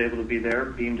musician was able to be there,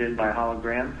 beamed in by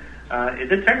hologram.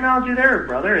 The technology there,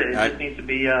 brother. It just needs to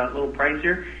be a little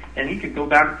pricier. And you could go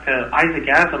back to Isaac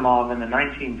Asimov in the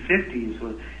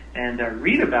 1950s and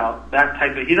read about that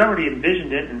type of... He'd already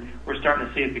envisioned it, and we're starting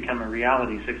to see it become a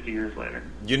reality 60 years later.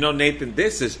 Nathan,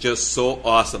 this is just so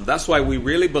awesome. That's why we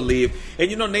really believe...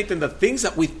 And Nathan, the things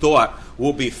that we thought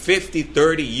will be 50,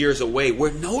 30 years away,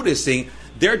 we're noticing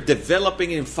they're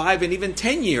developing in 5 and even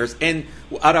 10 years, and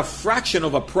at a fraction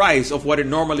of a price of what it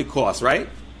normally costs, right?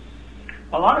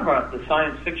 A lot of the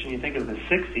science fiction you think of the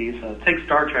 60s, take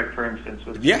Star Trek, for instance,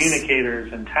 with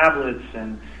communicators and tablets,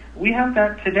 and we have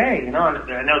that today. I know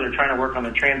they're trying to work on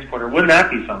a transporter. Wouldn't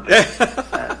that be something?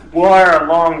 We're a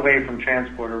long way from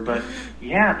transporter, but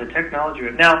yeah, the technology.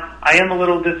 Now, I am a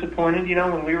little disappointed.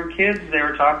 When we were kids, they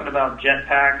were talking about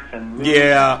jetpacks and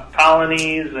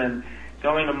colonies and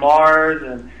going to Mars.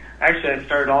 And actually, I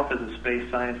started off as a space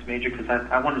science major because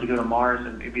I wanted to go to Mars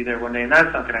and be there one day, and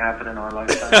that's not going to happen in our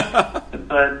lifetime.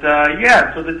 But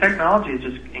so the technology is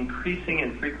just increasing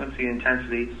in frequency and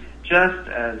intensity. Just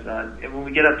as when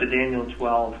we get up to Daniel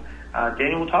 12,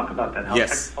 Daniel will talk about that, how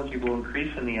technology will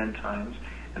increase in the end times,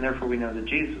 and therefore we know that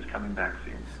Jesus is coming back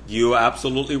soon. You're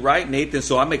absolutely right, Nathan.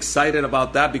 So I'm excited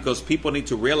about that because people need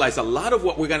to realize a lot of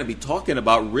what we're going to be talking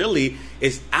about really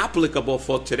is applicable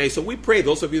for today. So we pray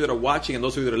those of you that are watching and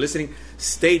those of you that are listening,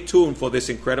 stay tuned for this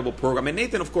incredible program. And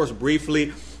Nathan, of course,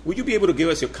 briefly, would you be able to give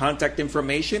us your contact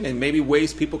information and maybe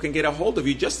ways people can get a hold of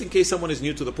you just in case someone is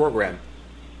new to the program?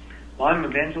 Well, I'm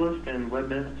an evangelist and web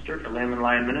minister for Lamb and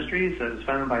Lion Ministries. It's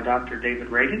founded by Dr. David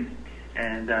Reagan.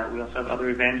 And we also have other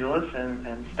evangelists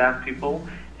and staff people.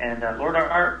 And Lord,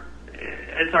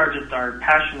 it's our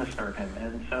passion to serve Him.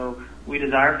 And so we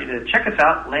desire for you to check us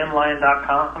out,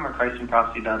 lamblion.com or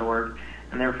christinprophecy.org.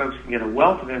 And there folks can get a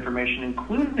wealth of information,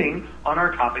 including on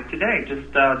our topic today.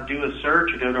 Just do a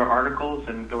search or go to our articles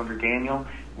and go under Daniel.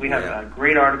 We have a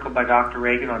great article by Dr.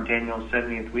 Reagan on Daniel's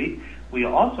 70th week. We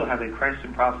also have a Christ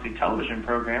in Prophecy television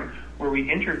program where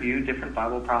we interview different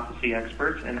Bible prophecy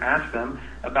experts and ask them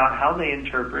about how they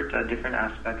interpret different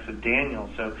aspects of Daniel.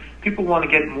 So people want to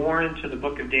get more into the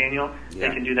book of Daniel, they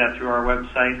can do that through our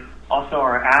website. Also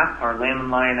our app, our Lamb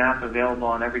and Lion app, available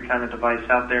on every kind of device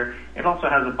out there. It also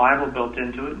has a Bible built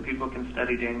into it, and people can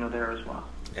study Daniel there as well.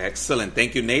 Excellent.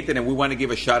 Thank you, Nathan. And we want to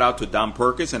give a shout out to Don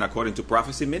Perkins and According to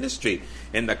Prophecy Ministry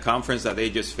in the conference that they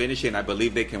just finished. And I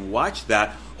believe they can watch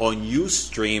that on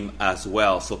Ustream as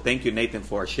well. So thank you, Nathan,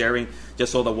 for sharing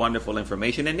just all the wonderful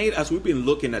information. And Nate, as we've been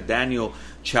looking at Daniel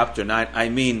chapter 9, I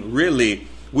mean, really,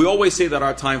 we always say that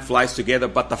our time flies together,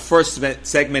 but the first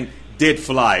segment did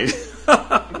fly.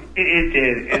 It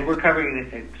did. And we're covering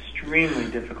an extremely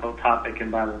difficult topic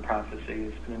in Bible prophecy.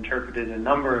 It's been interpreted a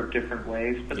number of different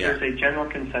ways, but there's a general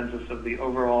consensus of the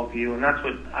overall view, and that's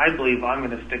what I believe I'm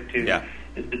going to stick to,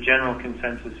 is the general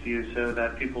consensus view, so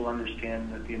that people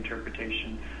understand that the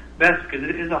interpretation best, because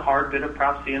it is a hard bit of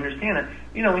prophecy to understand it.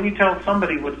 You know, when you tell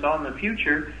somebody what's on the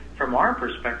future, from our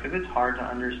perspective, it's hard to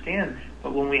understand,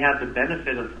 but when we have the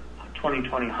benefit of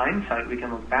 2020 hindsight, we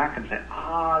can look back and say,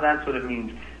 that's what it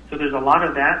means. So there's a lot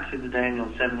of that to the Daniel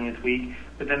 70th week,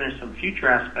 but then there's some future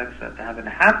aspects that haven't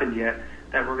happened yet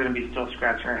that we're going to be still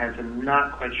scratching our heads and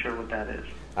not quite sure what that is.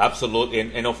 Absolutely.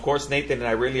 And of course, Nathan, and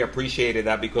I really appreciated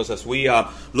that, because as we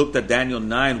looked at Daniel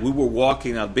 9, we were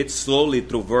walking a bit slowly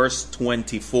through verse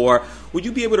 24. Would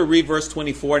you be able to read verse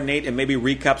 24, Nate, and maybe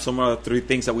recap some of the three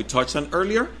things that we touched on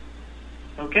earlier?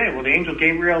 Okay, well, the angel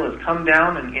Gabriel has come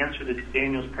down and answered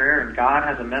Daniel's prayer, and God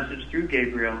has a message through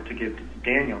Gabriel to give to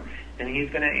Daniel. And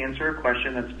he's going to answer a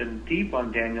question that's been deep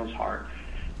on Daniel's heart.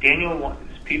 Daniel's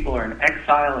people are in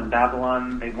exile in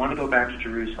Babylon. They want to go back to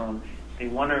Jerusalem. They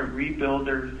want to rebuild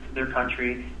their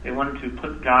country. They want to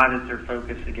put God as their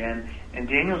focus again. And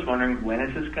Daniel's wondering, when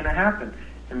is this going to happen?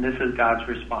 And this is God's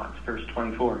response, verse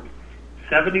 24.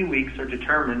 70 weeks are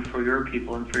determined for your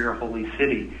people and for your holy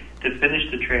city, to finish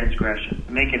the transgression,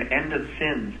 to make an end of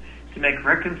sins, to make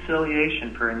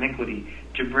reconciliation for iniquity,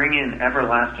 to bring in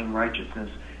everlasting righteousness,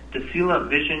 to seal up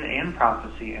vision and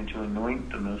prophecy, and to anoint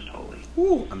the most holy.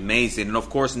 Ooh, amazing. And of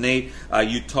course, Nate,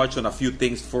 you touched on a few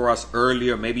things for us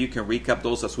earlier. Maybe you can recap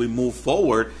those as we move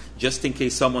forward, just in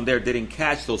case someone there didn't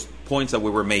catch those points that we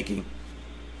were making.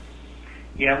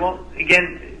 Yeah, well,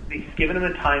 again, he's given them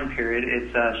a time period.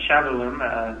 It's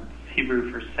Shavulim,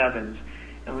 Hebrew for sevens.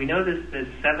 And we know this is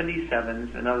 70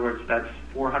 sevens. In other words, that's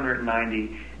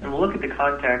 490. And we'll look at the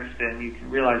context, and you can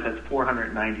realize that's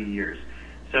 490 years.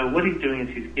 So what he's doing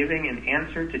is he's giving an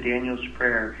answer to Daniel's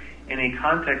prayer in a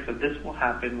context of this will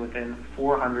happen within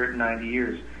 490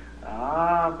 years.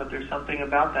 But there's something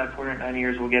about that 490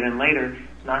 years we'll get in later.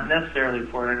 Not necessarily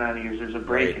 490 years. There's a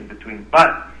break in between.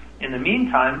 But in the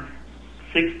meantime,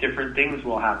 6 different things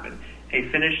will happen. They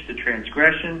finish the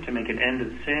transgression, to make an end of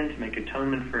sin, to make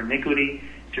atonement for iniquity,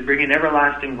 to bring in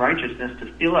everlasting righteousness,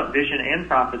 to seal up vision and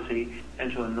prophecy, and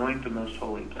to anoint the most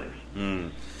holy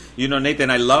place. You know, Nathan,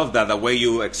 I love that, the way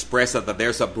you express it, that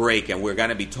there's a break, and we're going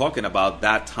to be talking about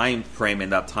that time frame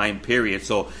and that time period.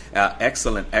 So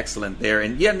excellent there.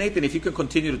 And yeah, Nathan, if you can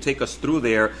continue to take us through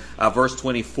there, verse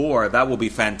 24, that will be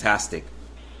fantastic.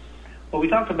 Well, we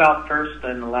talked about first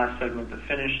in the last segment the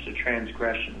finish the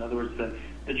transgression. In other words,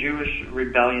 the Jewish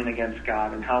rebellion against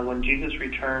God, and how when Jesus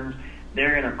returns,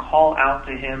 they're going to call out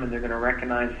to Him and they're going to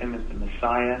recognize Him as the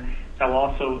Messiah. That will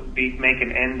also make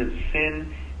an end of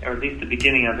sin, or at least the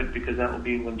beginning of it, because that will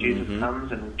be when Jesus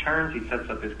comes and returns. He sets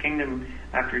up His kingdom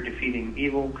after defeating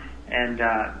evil, and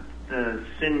the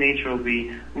sin nature will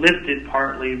be lifted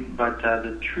partly, but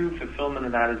the true fulfillment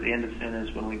of that is the end of sin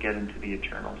is when we get into the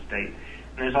eternal state.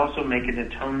 And there's also make an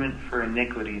atonement for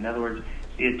iniquity. In other words,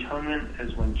 the atonement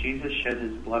is when Jesus shed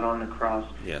His blood on the cross.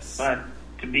 Yes. But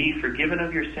to be forgiven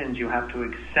of your sins, you have to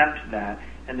accept that.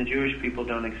 And the Jewish people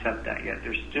don't accept that yet.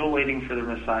 They're still waiting for the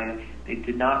Messiah. They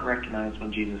did not recognize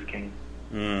when Jesus came.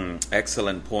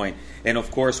 Excellent point. And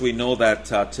of course, we know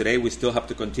that today we still have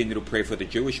to continue to pray for the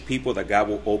Jewish people, that God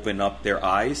will open up their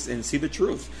eyes and see the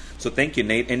truth. So thank you,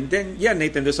 Nate. And then,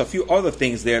 Nathan, there's a few other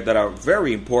things there that are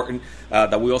very important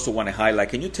that we also want to highlight.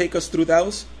 Can you take us through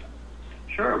those?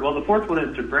 Sure. Well, the fourth one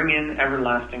is to bring in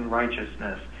everlasting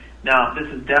righteousness. Now, this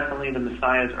is definitely the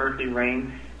Messiah's earthly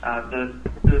reign. The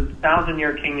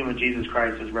 1,000-year kingdom of Jesus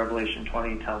Christ, as Revelation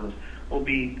 20 tells us, will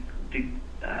be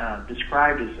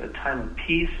described as a time of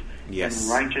peace Yes.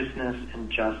 and righteousness and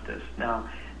justice. Now,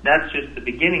 that's just the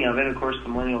beginning of it. Of course, the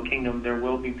millennial kingdom, there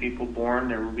will be people born,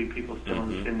 there will be people still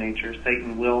in sin nature.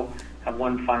 Satan will have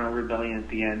one final rebellion at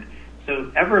the end.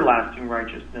 So everlasting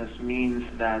righteousness means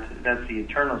that that's the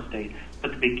eternal state.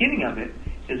 But the beginning of it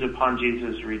is upon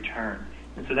Jesus' return.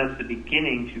 And so that's the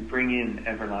beginning to bring in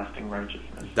everlasting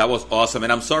righteousness. That was awesome.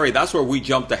 And I'm sorry, that's where we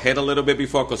jumped ahead a little bit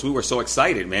before because we were so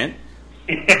excited, man.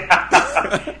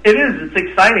 Yeah, it is. It's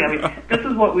exciting. I mean, this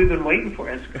is what we've been waiting for.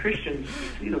 As Christians,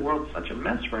 we see the world's such a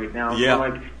mess right now. Yeah. We're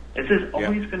like, is this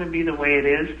always going to be the way it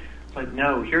is? But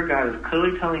no, here God is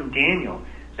clearly telling Daniel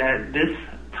that this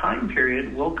time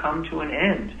period will come to an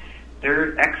end.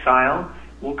 Their exile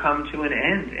will come to an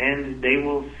end, and they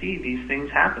will see these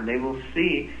things happen. They will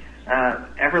see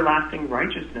everlasting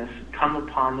righteousness come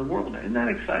upon the world. Isn't that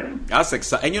exciting? That's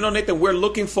exciting. And Nathan, we're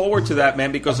looking forward to that,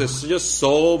 man, because there's just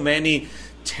so many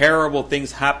terrible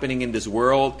things happening in this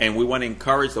world, and we want to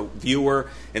encourage the viewer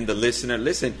and the listener.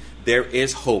 Listen, there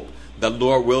is hope. The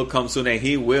Lord will come soon, and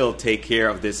He will take care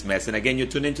of this mess. And again, you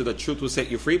tune into The Truth Will Set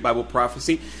You Free, Bible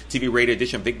Prophecy, TV Radio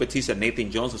Edition. Vic Batista,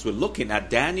 Nathan Jones, as we're looking at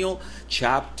Daniel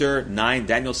chapter 9,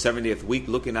 Daniel's 70th week,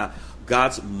 looking at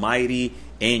God's mighty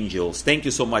angels. Thank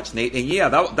you so much, Nate. And yeah,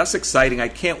 that's exciting. I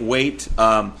can't wait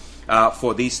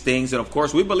for these things. And of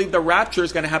course, we believe the rapture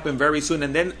is going to happen very soon.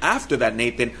 And then after that,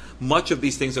 Nathan, much of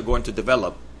these things are going to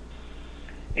develop.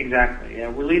 Exactly. Yeah,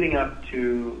 we're leading up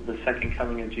to the second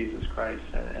coming of Jesus Christ.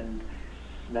 And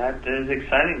that is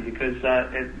exciting because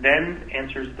it then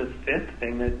answers the fifth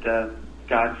thing that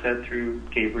God said through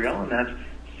Gabriel, and that's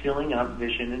sealing up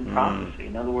vision and prophecy.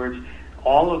 In other words,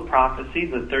 all of prophecy,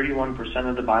 the 31%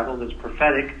 of the Bible that's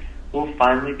prophetic, will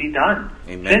finally be done.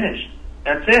 Amen. Finished.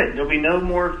 That's it. There'll be no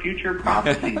more future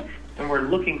prophecy. And we're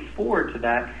looking forward to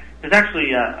that. There's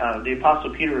actually, the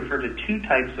Apostle Peter referred to two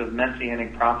types of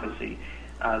messianic prophecy.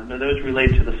 Those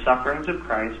relate to the sufferings of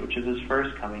Christ, which is His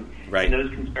first coming, right, and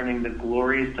those concerning the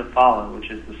glories to follow,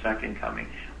 which is the second coming.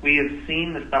 We have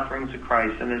seen the sufferings of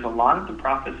Christ, and there's a lot of the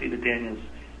prophecy that Daniel's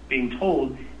being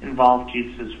told involved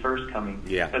Jesus' first coming.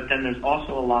 Yeah. But then there's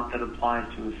also a lot that applies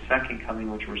to His second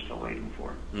coming, which we're still waiting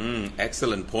for.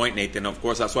 Excellent point, Nathan. Of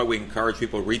course, that's why we encourage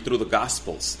people to read through the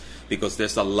Gospels, because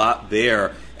there's a lot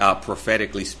there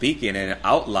prophetically speaking, and it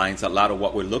outlines a lot of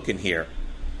what we're looking here.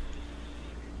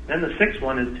 Then the sixth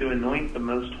one is to anoint the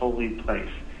most holy place.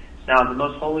 Now, the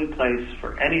most holy place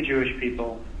for any Jewish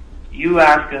people, you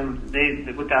ask them,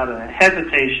 they without a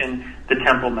hesitation, the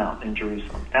Temple Mount in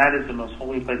Jerusalem. That is the most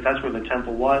holy place. That's where the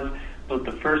temple was. Both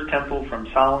the first temple from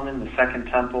Solomon, the second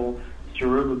temple,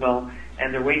 Zerubbabel,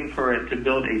 and they're waiting for it to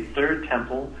build a third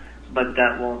temple, but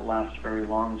that won't last very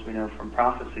long, as we know from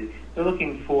prophecy. They're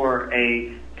looking for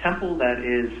a temple that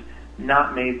is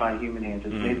not made by human hands.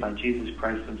 It's made by Jesus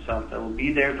Christ Himself, that will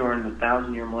be there during the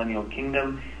 1,000-year millennial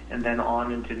kingdom and then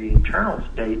on into the eternal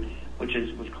state, which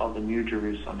is what's called the New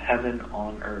Jerusalem, heaven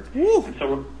on earth. Woo. And so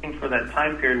we're looking for that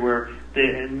time period where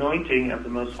the anointing of the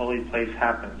most holy place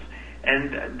happens.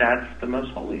 And that's the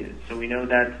most holy. So we know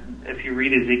that if you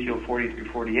read Ezekiel 40 through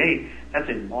 48, that's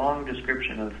a long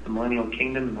description of the millennial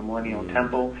kingdom and the millennial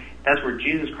temple. That's where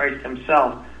Jesus Christ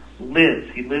Himself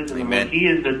lives. He lives in the millennium. He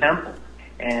is the temple.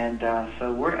 And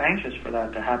so we're anxious for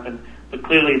that to happen, but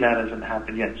clearly that hasn't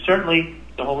happened yet. Certainly,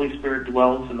 the Holy Spirit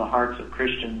dwells in the hearts of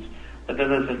Christians, but that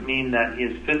doesn't mean that He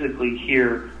is physically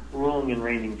here ruling and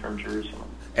reigning from Jerusalem.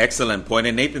 Excellent point.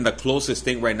 And Nathan, the closest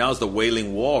thing right now is the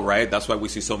Wailing Wall, right? That's why we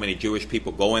see so many Jewish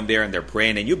people going there and they're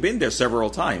praying. And you've been there several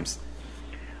times.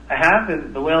 I have.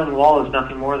 And the Wailing Wall is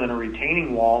nothing more than a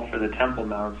retaining wall for the Temple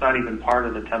Mount. It's not even part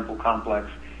of the temple complex.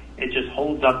 It just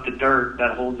holds up the dirt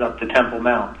that holds up the Temple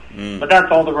Mount. But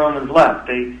that's all the Romans left.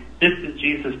 Just as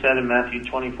Jesus said in Matthew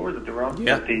 24, that the Romans,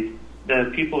 that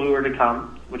the people who are to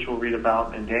come, which we'll read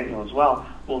about in Daniel as well,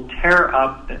 will tear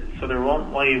up, so there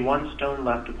won't be one stone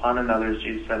left upon another, as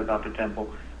Jesus said about the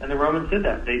temple. And the Romans did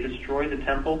that. They destroyed the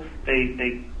temple.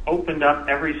 They opened up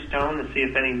every stone to see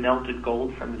if any melted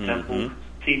gold from the temple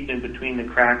seeped in between the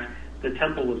cracks. The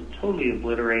temple was totally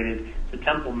obliterated. The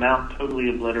Temple Mount totally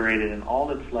obliterated, and all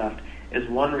that's left is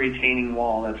one retaining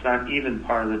wall that's not even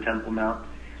part of the Temple Mount.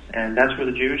 And that's where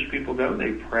the Jewish people go.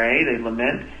 They pray, they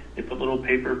lament, they put little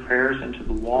paper prayers into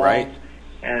the walls. Right.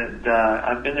 And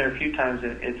I've been there a few times.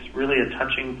 It's really a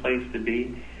touching place to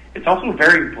be. It's also a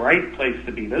very bright place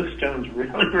to be. Those stones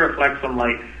really reflect some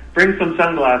light. Bring some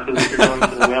sunglasses if you're going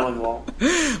to the Wailing Wall.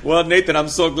 Well, Nathan, I'm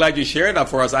so glad you shared that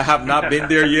for us. I have not been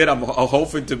there yet. I'm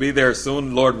hoping to be there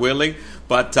soon, Lord willing.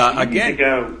 But you again, need to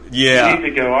go. Yeah, you need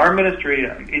to go. Our ministry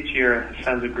each year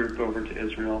sends a group over to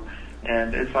Israel,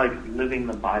 and it's like living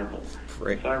the Bible.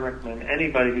 Great. So I recommend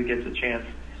anybody who gets a chance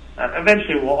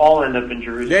Eventually, we'll all end up in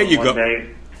Jerusalem There you one go.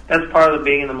 day. That's part of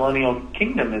being in the millennial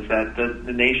kingdom, is that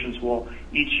the nations will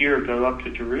each year go up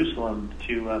to Jerusalem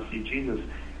to see Jesus.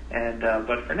 And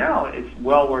but for now, it's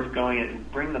well worth going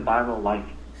and bring the Bible to life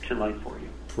for you.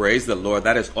 Praise the Lord.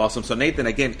 That is awesome. So Nathan,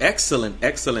 again,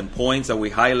 excellent points that we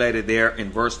highlighted there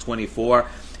in verse 24.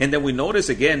 And then we notice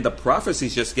again, the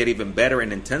prophecies just get even better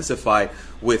and intensify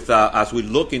with as we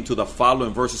look into the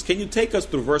following verses. Can you take us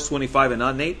through verse 25 and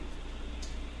on, Nate?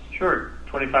 Sure.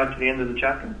 25 to the end of the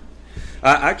chapter.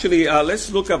 Actually,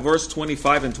 let's look at verse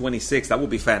 25 and 26. That would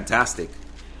be fantastic.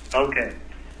 Okay.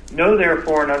 Know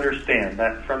therefore and understand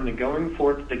that from the going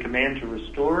forth the command to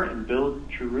restore and build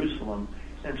Jerusalem,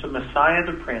 and to Messiah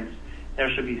the Prince,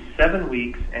 there shall be 7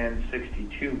 weeks and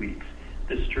 62 weeks.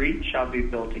 The street shall be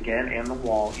built again, and the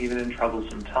wall, even in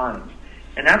troublesome times.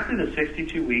 And after the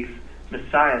 62 weeks,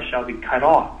 Messiah shall be cut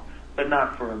off, but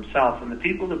not for himself. And the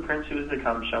people of the Prince who is to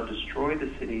come shall destroy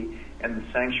the city and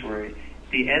the sanctuary.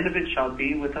 The end of it shall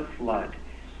be with a flood,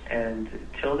 and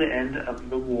till the end of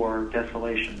the war,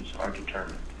 desolations are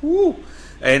determined. Woo.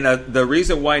 And the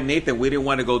reason why, Nathan, we didn't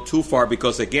want to go too far,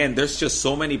 because again, there's just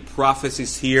so many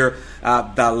prophecies here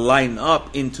that line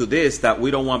up into this that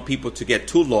we don't want people to get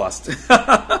too lost.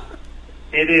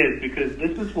 It is, because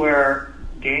this is where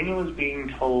Daniel is being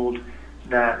told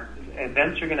that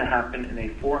events are going to happen in a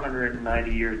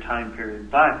 490-year time period,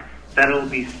 but that it will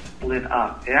be split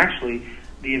up. Actually,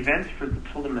 the events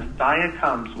until the Messiah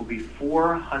comes will be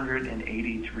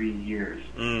 483 years.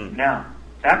 Now,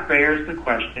 that bears the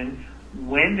question,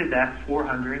 when did that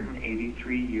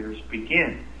 483 years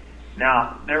begin?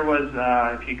 Now, there was,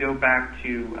 if you go back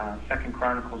to 2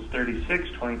 Chronicles 36,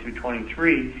 20 through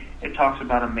 23, it talks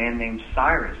about a man named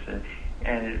Cyrus.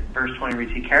 And verse 20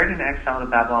 reads, he carried into exile to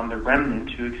Babylon the remnant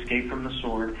who escaped from the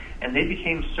sword, and they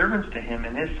became servants to him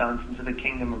and his sons until the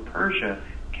kingdom of Persia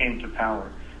came to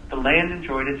power. The land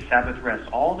enjoyed its Sabbath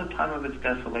rest. All the time of its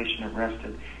desolation it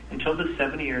rested, until the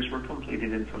 70 years were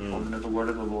completed in fulfillment of the word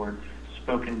of the Lord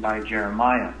spoken by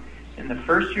Jeremiah. In the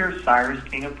first year of Cyrus,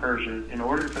 king of Persia, in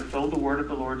order to fulfill the word of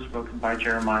the Lord spoken by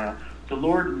Jeremiah, the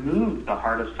Lord moved the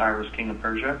heart of Cyrus, king of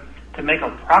Persia, to make a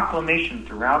proclamation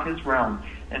throughout his realm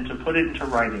and to put it into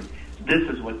writing. This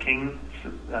is what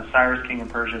Cyrus, king of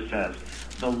Persia, says.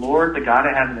 The Lord, the God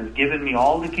of heaven, has given me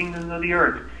all the kingdoms of the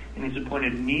earth, and he's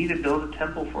appointed me to build a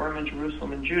temple for him in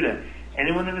Jerusalem and Judah.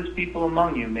 Anyone of his people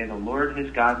among you, may the Lord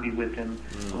his God be with him.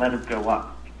 Let it go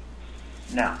up.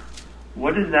 Now,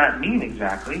 what does that mean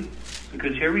exactly?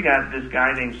 Because here we got this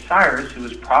guy named Cyrus, who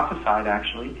was prophesied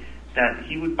actually that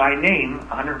he would, by name,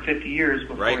 150 years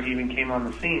before he even came on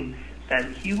the scene, that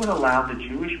he would allow the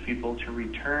Jewish people to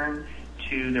return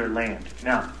to their land.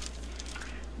 Now,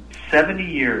 70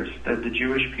 years that the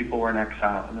Jewish people were in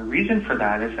exile. And the reason for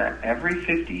that is that every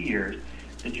 50 years,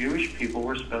 the Jewish people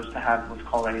were supposed to have what's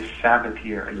called a Sabbath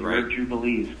year, a year of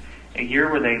Jubilees, a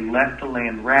year where they let the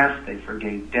land rest, they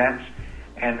forgave debts,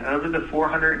 and over the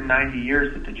 490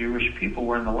 years that the Jewish people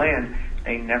were in the land,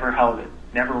 they never held it.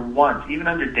 Never once. Even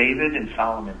under David and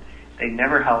Solomon, they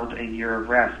never held a year of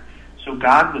rest. So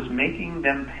God was making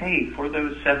them pay for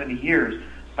those 70 years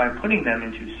by putting them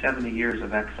into 70 years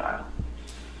of exile.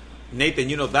 Nathan,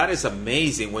 you know, that is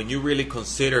amazing when you really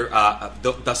consider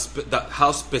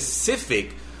how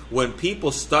specific when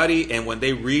people study and when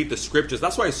they read the scriptures.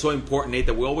 That's why it's so important,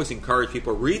 Nathan, we always encourage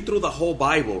people, read through the whole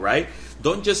Bible, right?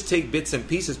 Don't just take bits and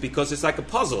pieces, because it's like a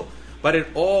puzzle. But it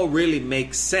all really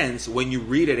makes sense when you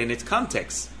read it in its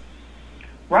context.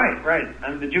 Right.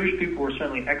 And the Jewish people were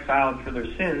certainly exiled for their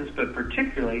sins, but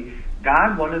particularly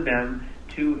God wanted them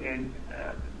to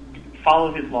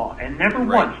follow his law. And never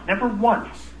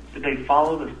once did they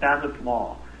follow the Sabbath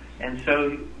law. And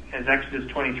so, as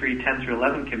Exodus 23, 10 through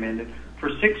 11 commanded, for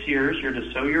 6 years you're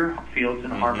to sow your fields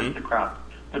and harvest the crop.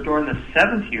 But during the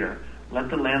 7th year, let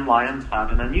the land lie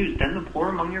unplowed and unused. Then the poor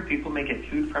among your people may get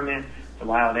food from it. The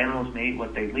wild animals may eat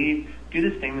what they leave. Do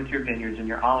the same with your vineyards and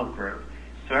your olive grove.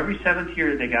 So every 7th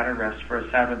year they got a rest for a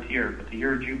Sabbath year. But the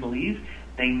year of Jubilees,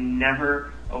 they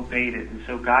never obeyed it. And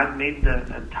so God made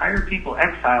the entire people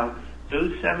exiled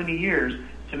those 70 years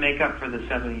to make up for the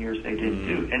 70 years they didn't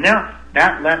do. And now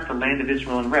that left the land of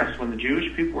Israel in rest. When the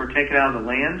Jewish people were taken out of the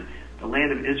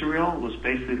land of Israel was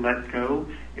basically let go.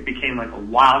 It became like a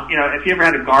wild, if you ever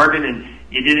had a garden and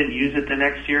you didn't use it the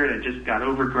next year and it just got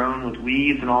overgrown with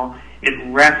weeds and all, it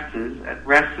rests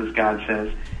as God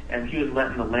says. And he was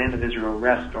letting the land of Israel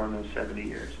rest during those 70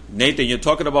 years. Nathan, you're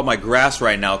talking about my grass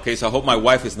right now, okay? So I hope my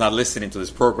wife is not listening to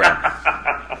this program.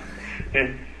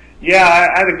 Yeah,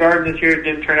 I had a garden this year. It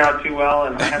didn't turn out too well,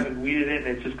 and I haven't weeded it,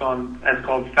 and it's just gone, that's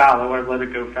called fallow. I've let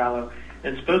it go fallow.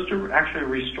 It's supposed to actually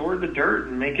restore the dirt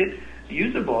and make it,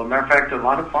 usable. As a matter of fact, a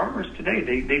lot of farmers today,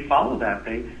 they follow that.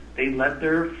 They let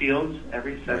their fields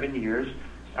every 7 years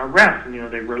rest,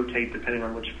 and they rotate depending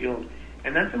on which field.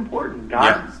 And that's important.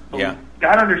 God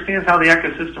understands how the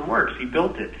ecosystem works. He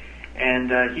built it.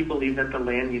 And he believed that the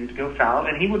land needed to go fallow,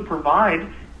 and he would provide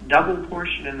double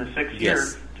portion in the 6th year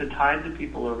to tide the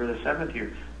people over the 7th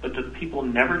year. But the people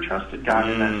never trusted God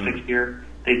in that 6th year.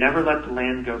 They never let the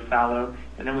land go fallow.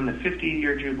 And then when the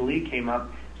 50-year Jubilee came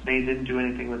up, they didn't do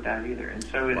anything with that either. And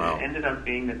so it ended up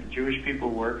being that the Jewish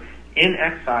people were in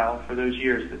exile for those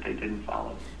years that they didn't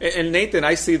follow. And Nathan,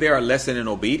 I see there a lesson in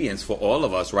obedience for all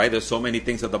of us, right? There's so many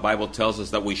things that the Bible tells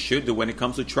us that we should do when it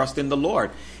comes to trust in the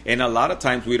Lord. And a lot of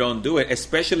times we don't do it,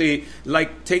 especially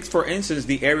take, for instance,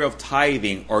 the area of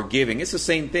tithing or giving. It's the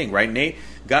same thing, right, Nate?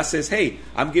 God says, hey,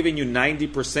 I'm giving you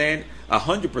 90%,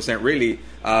 100% really.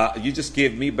 You just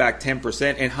give me back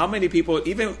 10%. And how many people,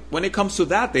 even when it comes to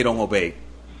that, they don't obey?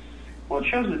 Well, it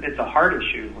shows that it's a heart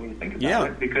issue when you think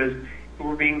about it, because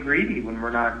we're being greedy when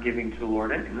we're not giving to the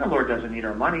Lord. And the Lord doesn't need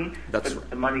our money. That's right.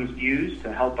 The money's used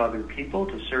to help other people,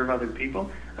 to serve other people.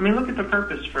 I mean, look at the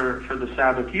purpose for the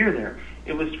Sabbath year there.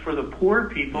 It was for the poor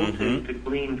people to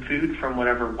glean food from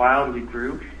whatever wild we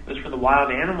grew. It was for the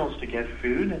wild animals to get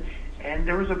food. And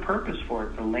there was a purpose for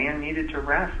it. The land needed to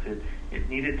rest. It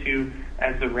needed to,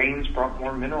 as the rains brought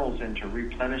more minerals in, to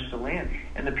replenish the land.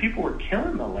 And the people were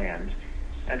killing the land.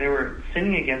 And they were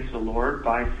sinning against the Lord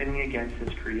by sinning against His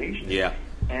creation. Yeah.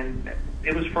 And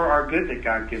it was for our good that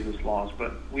God gives us laws.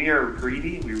 But we are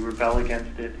greedy. We rebel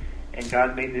against it. And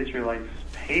God made the Israelites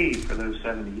pay for those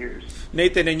 70 years.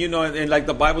 Nathan, and like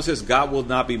the Bible says, God will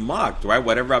not be mocked, right?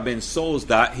 Whatever I've been sows,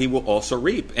 that He will also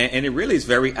reap. And it really is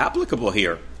very applicable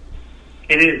here.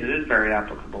 It is very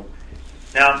applicable.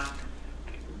 Now,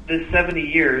 this 70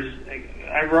 years,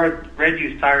 I read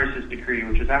you Cyrus's decree,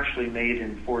 which was actually made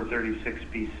in 436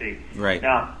 BC. Right.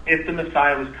 Now, if the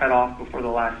Messiah was cut off before the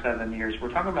last 7 years,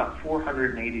 we're talking about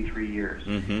 483 years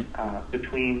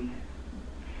between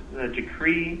the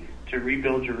decree to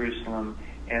rebuild Jerusalem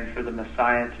and for the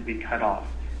Messiah to be cut off.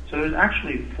 So there's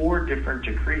actually 4 different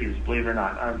decrees, believe it or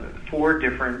not, 4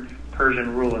 different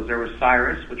Persian rulers. There was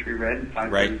Cyrus, which we read in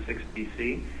 536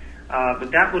 BC.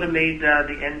 But that would have made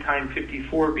the end time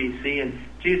 54 BC, and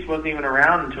Jesus wasn't even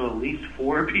around until at least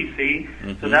 4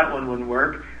 BC, so that one wouldn't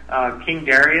work. King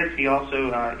Darius, he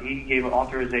also he gave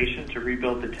authorization to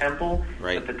rebuild the temple,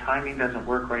 but the timing doesn't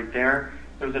work right there.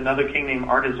 There was another king named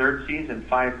Artaxerxes in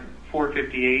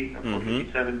 458 or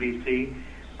 457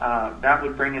 BC. That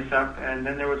would bring us up, and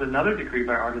then there was another decree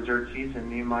by Artaxerxes in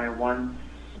Nehemiah 1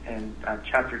 and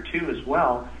chapter 2 as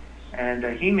well, and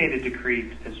he made a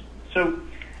decree. So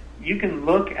you can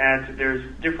look at, there's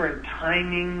different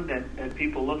timing that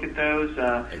people look at those.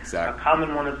 Exactly. A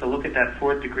common one is to look at that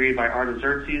 4th decree by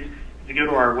Artaxerxes. If you go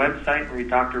to our website and read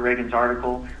Dr. Reagan's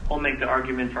article, he'll make the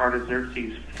argument for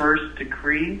Artaxerxes' first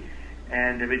decree.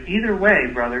 And if it either way,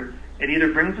 brother, it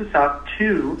either brings us up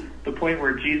to the point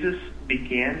where Jesus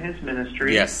began his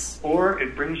ministry, or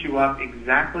it brings you up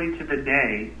exactly to the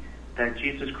day that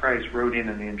Jesus Christ rode in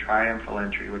the triumphal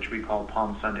entry, which we call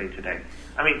Palm Sunday today.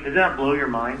 I mean, does that blow your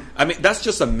mind? I mean, that's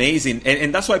just amazing.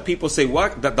 And that's why people say,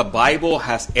 what? That the Bible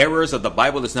has errors, that the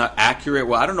Bible is not accurate.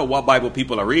 Well, I don't know what Bible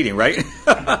people are reading, right?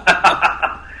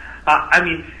 I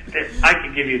mean, I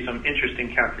could give you some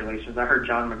interesting calculations. I heard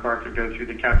John MacArthur go through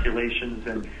the calculations,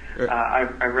 and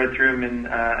I read through them in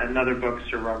another book,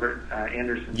 Sir Robert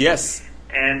Anderson. Yes.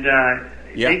 And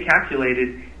they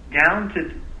calculated down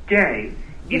to today,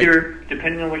 either,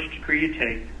 depending on which decree you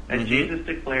take, that Jesus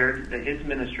declared that his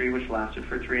ministry, which lasted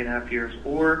for 3.5 years,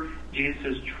 or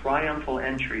Jesus' triumphal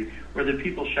entry, where the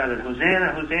people shouted,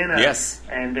 Hosanna, Hosanna,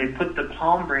 and they put the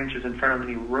palm branches in front of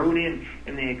him, and he rode in,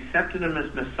 and they accepted him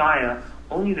as Messiah,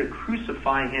 only to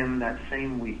crucify him that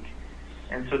same week.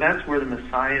 And so that's where the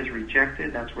Messiah is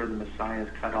rejected, that's where the Messiah is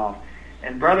cut off.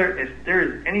 And brother, if there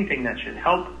is anything that should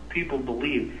help people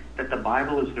believe that the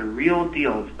Bible is the real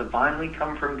deal, it's divinely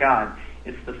come from God,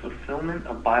 it's the fulfillment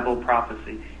of Bible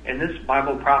prophecy. And this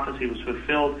Bible prophecy was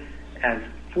fulfilled as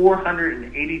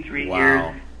 483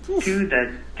 years to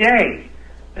the day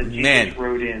that Jesus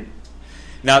rode in.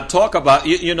 Now talk about,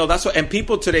 that's what, and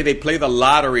people today, they play the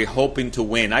lottery hoping to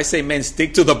win. I say, men,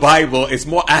 stick to the Bible. It's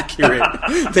more accurate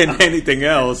than anything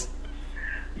else.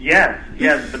 Yes,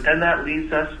 but then that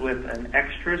leaves us with an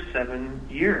extra 7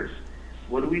 years.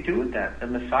 What do we do with that? The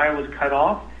Messiah was cut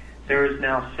off. There is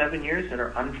now 7 years that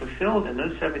are unfulfilled, and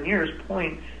those 7 years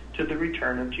point to the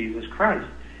return of Jesus Christ.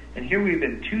 And here we've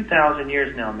been 2,000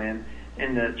 years now, man,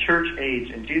 in the church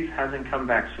age, and Jesus hasn't come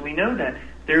back. So we know that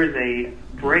there is a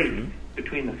break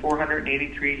between the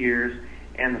 483 years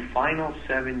and the final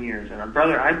 7 years. And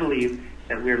brother, I believe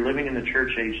that we're living in the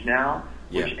church age now,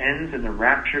 which ends in the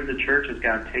rapture of the church as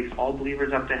God takes all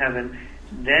believers up to heaven.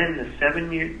 Then the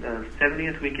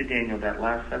 70th week of Daniel, that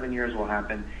last 7 years will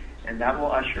happen, and that will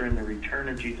usher in the return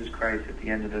of Jesus Christ at the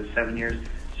end of those 7 years,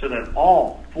 so that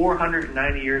all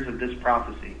 490 years of this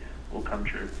prophecy will come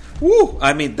true. Woo!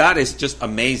 I mean, that is just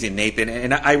amazing, Nathan.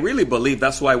 And I really believe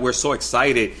that's why we're so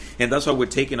excited, and that's why we're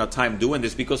taking our time doing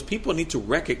this, because people need to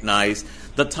recognize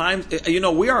the times. You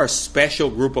know, we are a special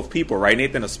group of people, right,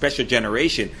 Nathan? A special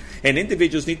generation. And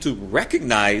individuals need to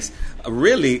recognize,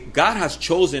 really, God has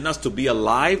chosen us to be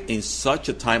alive in such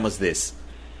a time as this.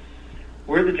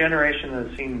 We're the generation that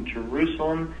has seen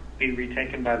Jerusalem be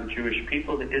retaken by the Jewish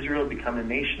people, that Israel become a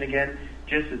nation again,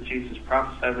 just as Jesus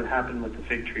prophesied would happen with the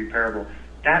fig tree parable.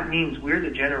 That means we're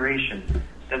the generation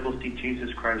that will see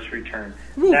Jesus Christ return.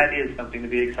 Woo. That is something to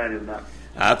be excited about.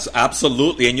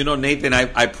 Absolutely. And you know, Nathan,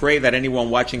 I pray that anyone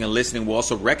watching and listening will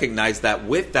also recognize that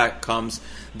with that comes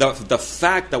the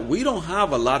fact that we don't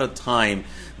have a lot of time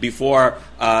before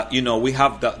we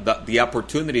have the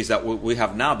opportunities that we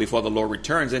have now before the Lord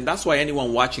returns. And that's why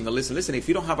anyone watching or listen, if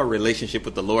you don't have a relationship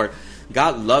with the Lord,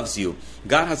 God loves you.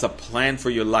 God has a plan for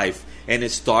your life, and it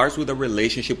starts with a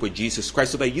relationship with Jesus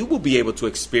Christ, so that you will be able to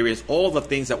experience all the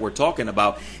things that we're talking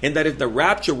about, and that if the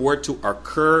rapture were to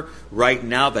occur right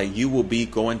now, that you will be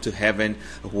going to heaven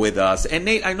with us. And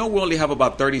Nate, I know we only have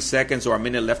about 30 seconds or a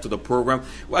minute left of the program.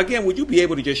 Again, would you be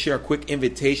able to just share a quick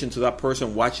invitation to that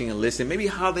person watching and listening, maybe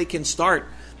how they can start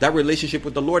that relationship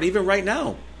with the Lord even right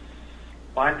now?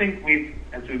 Well, I think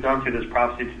as we've gone through this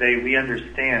prophecy today, we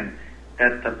understand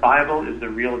that the Bible is the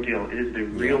real deal. It is the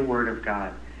real Word of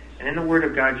God. And in the Word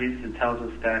of God, Jesus tells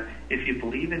us that if you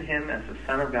believe in Him as the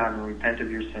Son of God and repent of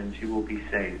your sins, you will be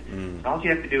saved. And all you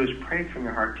have to do is pray from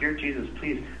your heart, "Dear Jesus,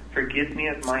 please forgive me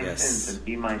of my sins and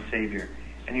be my Savior."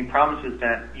 And He promises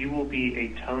that you will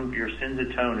be your sins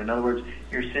atoned. In other words,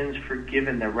 your sins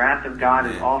forgiven. The wrath of God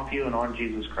is off you and on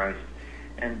Jesus Christ.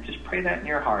 And just pray that in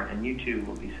your heart, and you too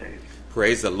will be saved.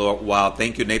 Praise the Lord. Wow.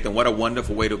 Thank you, Nathan. What a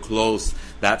wonderful way to close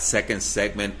that second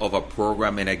segment of a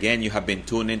program. And again, you have been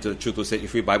tuned into the Truth Will Set You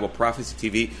Free Bible Prophecy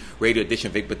TV Radio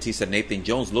Edition. Vic Batista, Nathan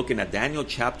Jones, looking at Daniel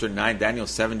chapter 9, Daniel's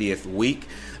 70th week.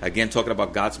 Again, talking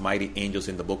about God's mighty angels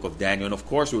in the book of Daniel. And of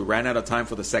course, we ran out of time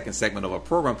for the second segment of our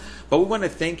program. But we want to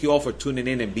thank you all for tuning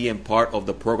in and being part of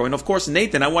the program. And of course,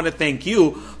 Nathan, I want to thank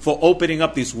you for opening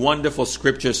up these wonderful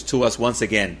scriptures to us once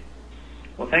again.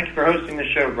 Well, thank you for hosting the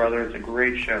show, brother. It's a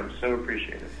great show. So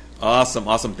appreciate it. Awesome.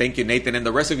 Thank you, Nathan. And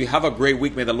the rest of you, have a great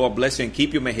week. May the Lord bless you and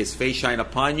keep you. May His face shine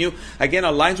upon you. Again,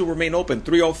 our lines will remain open,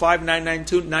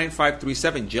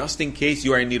 305-992-9537, just in case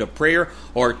you are in need of prayer,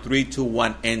 or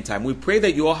 321 end time. We pray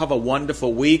that you all have a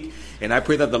wonderful week, and I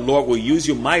pray that the Lord will use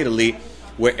you mightily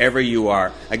wherever you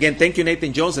are. Again, thank you,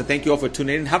 Nathan Jones, and thank you all for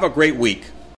tuning in. Have a great week.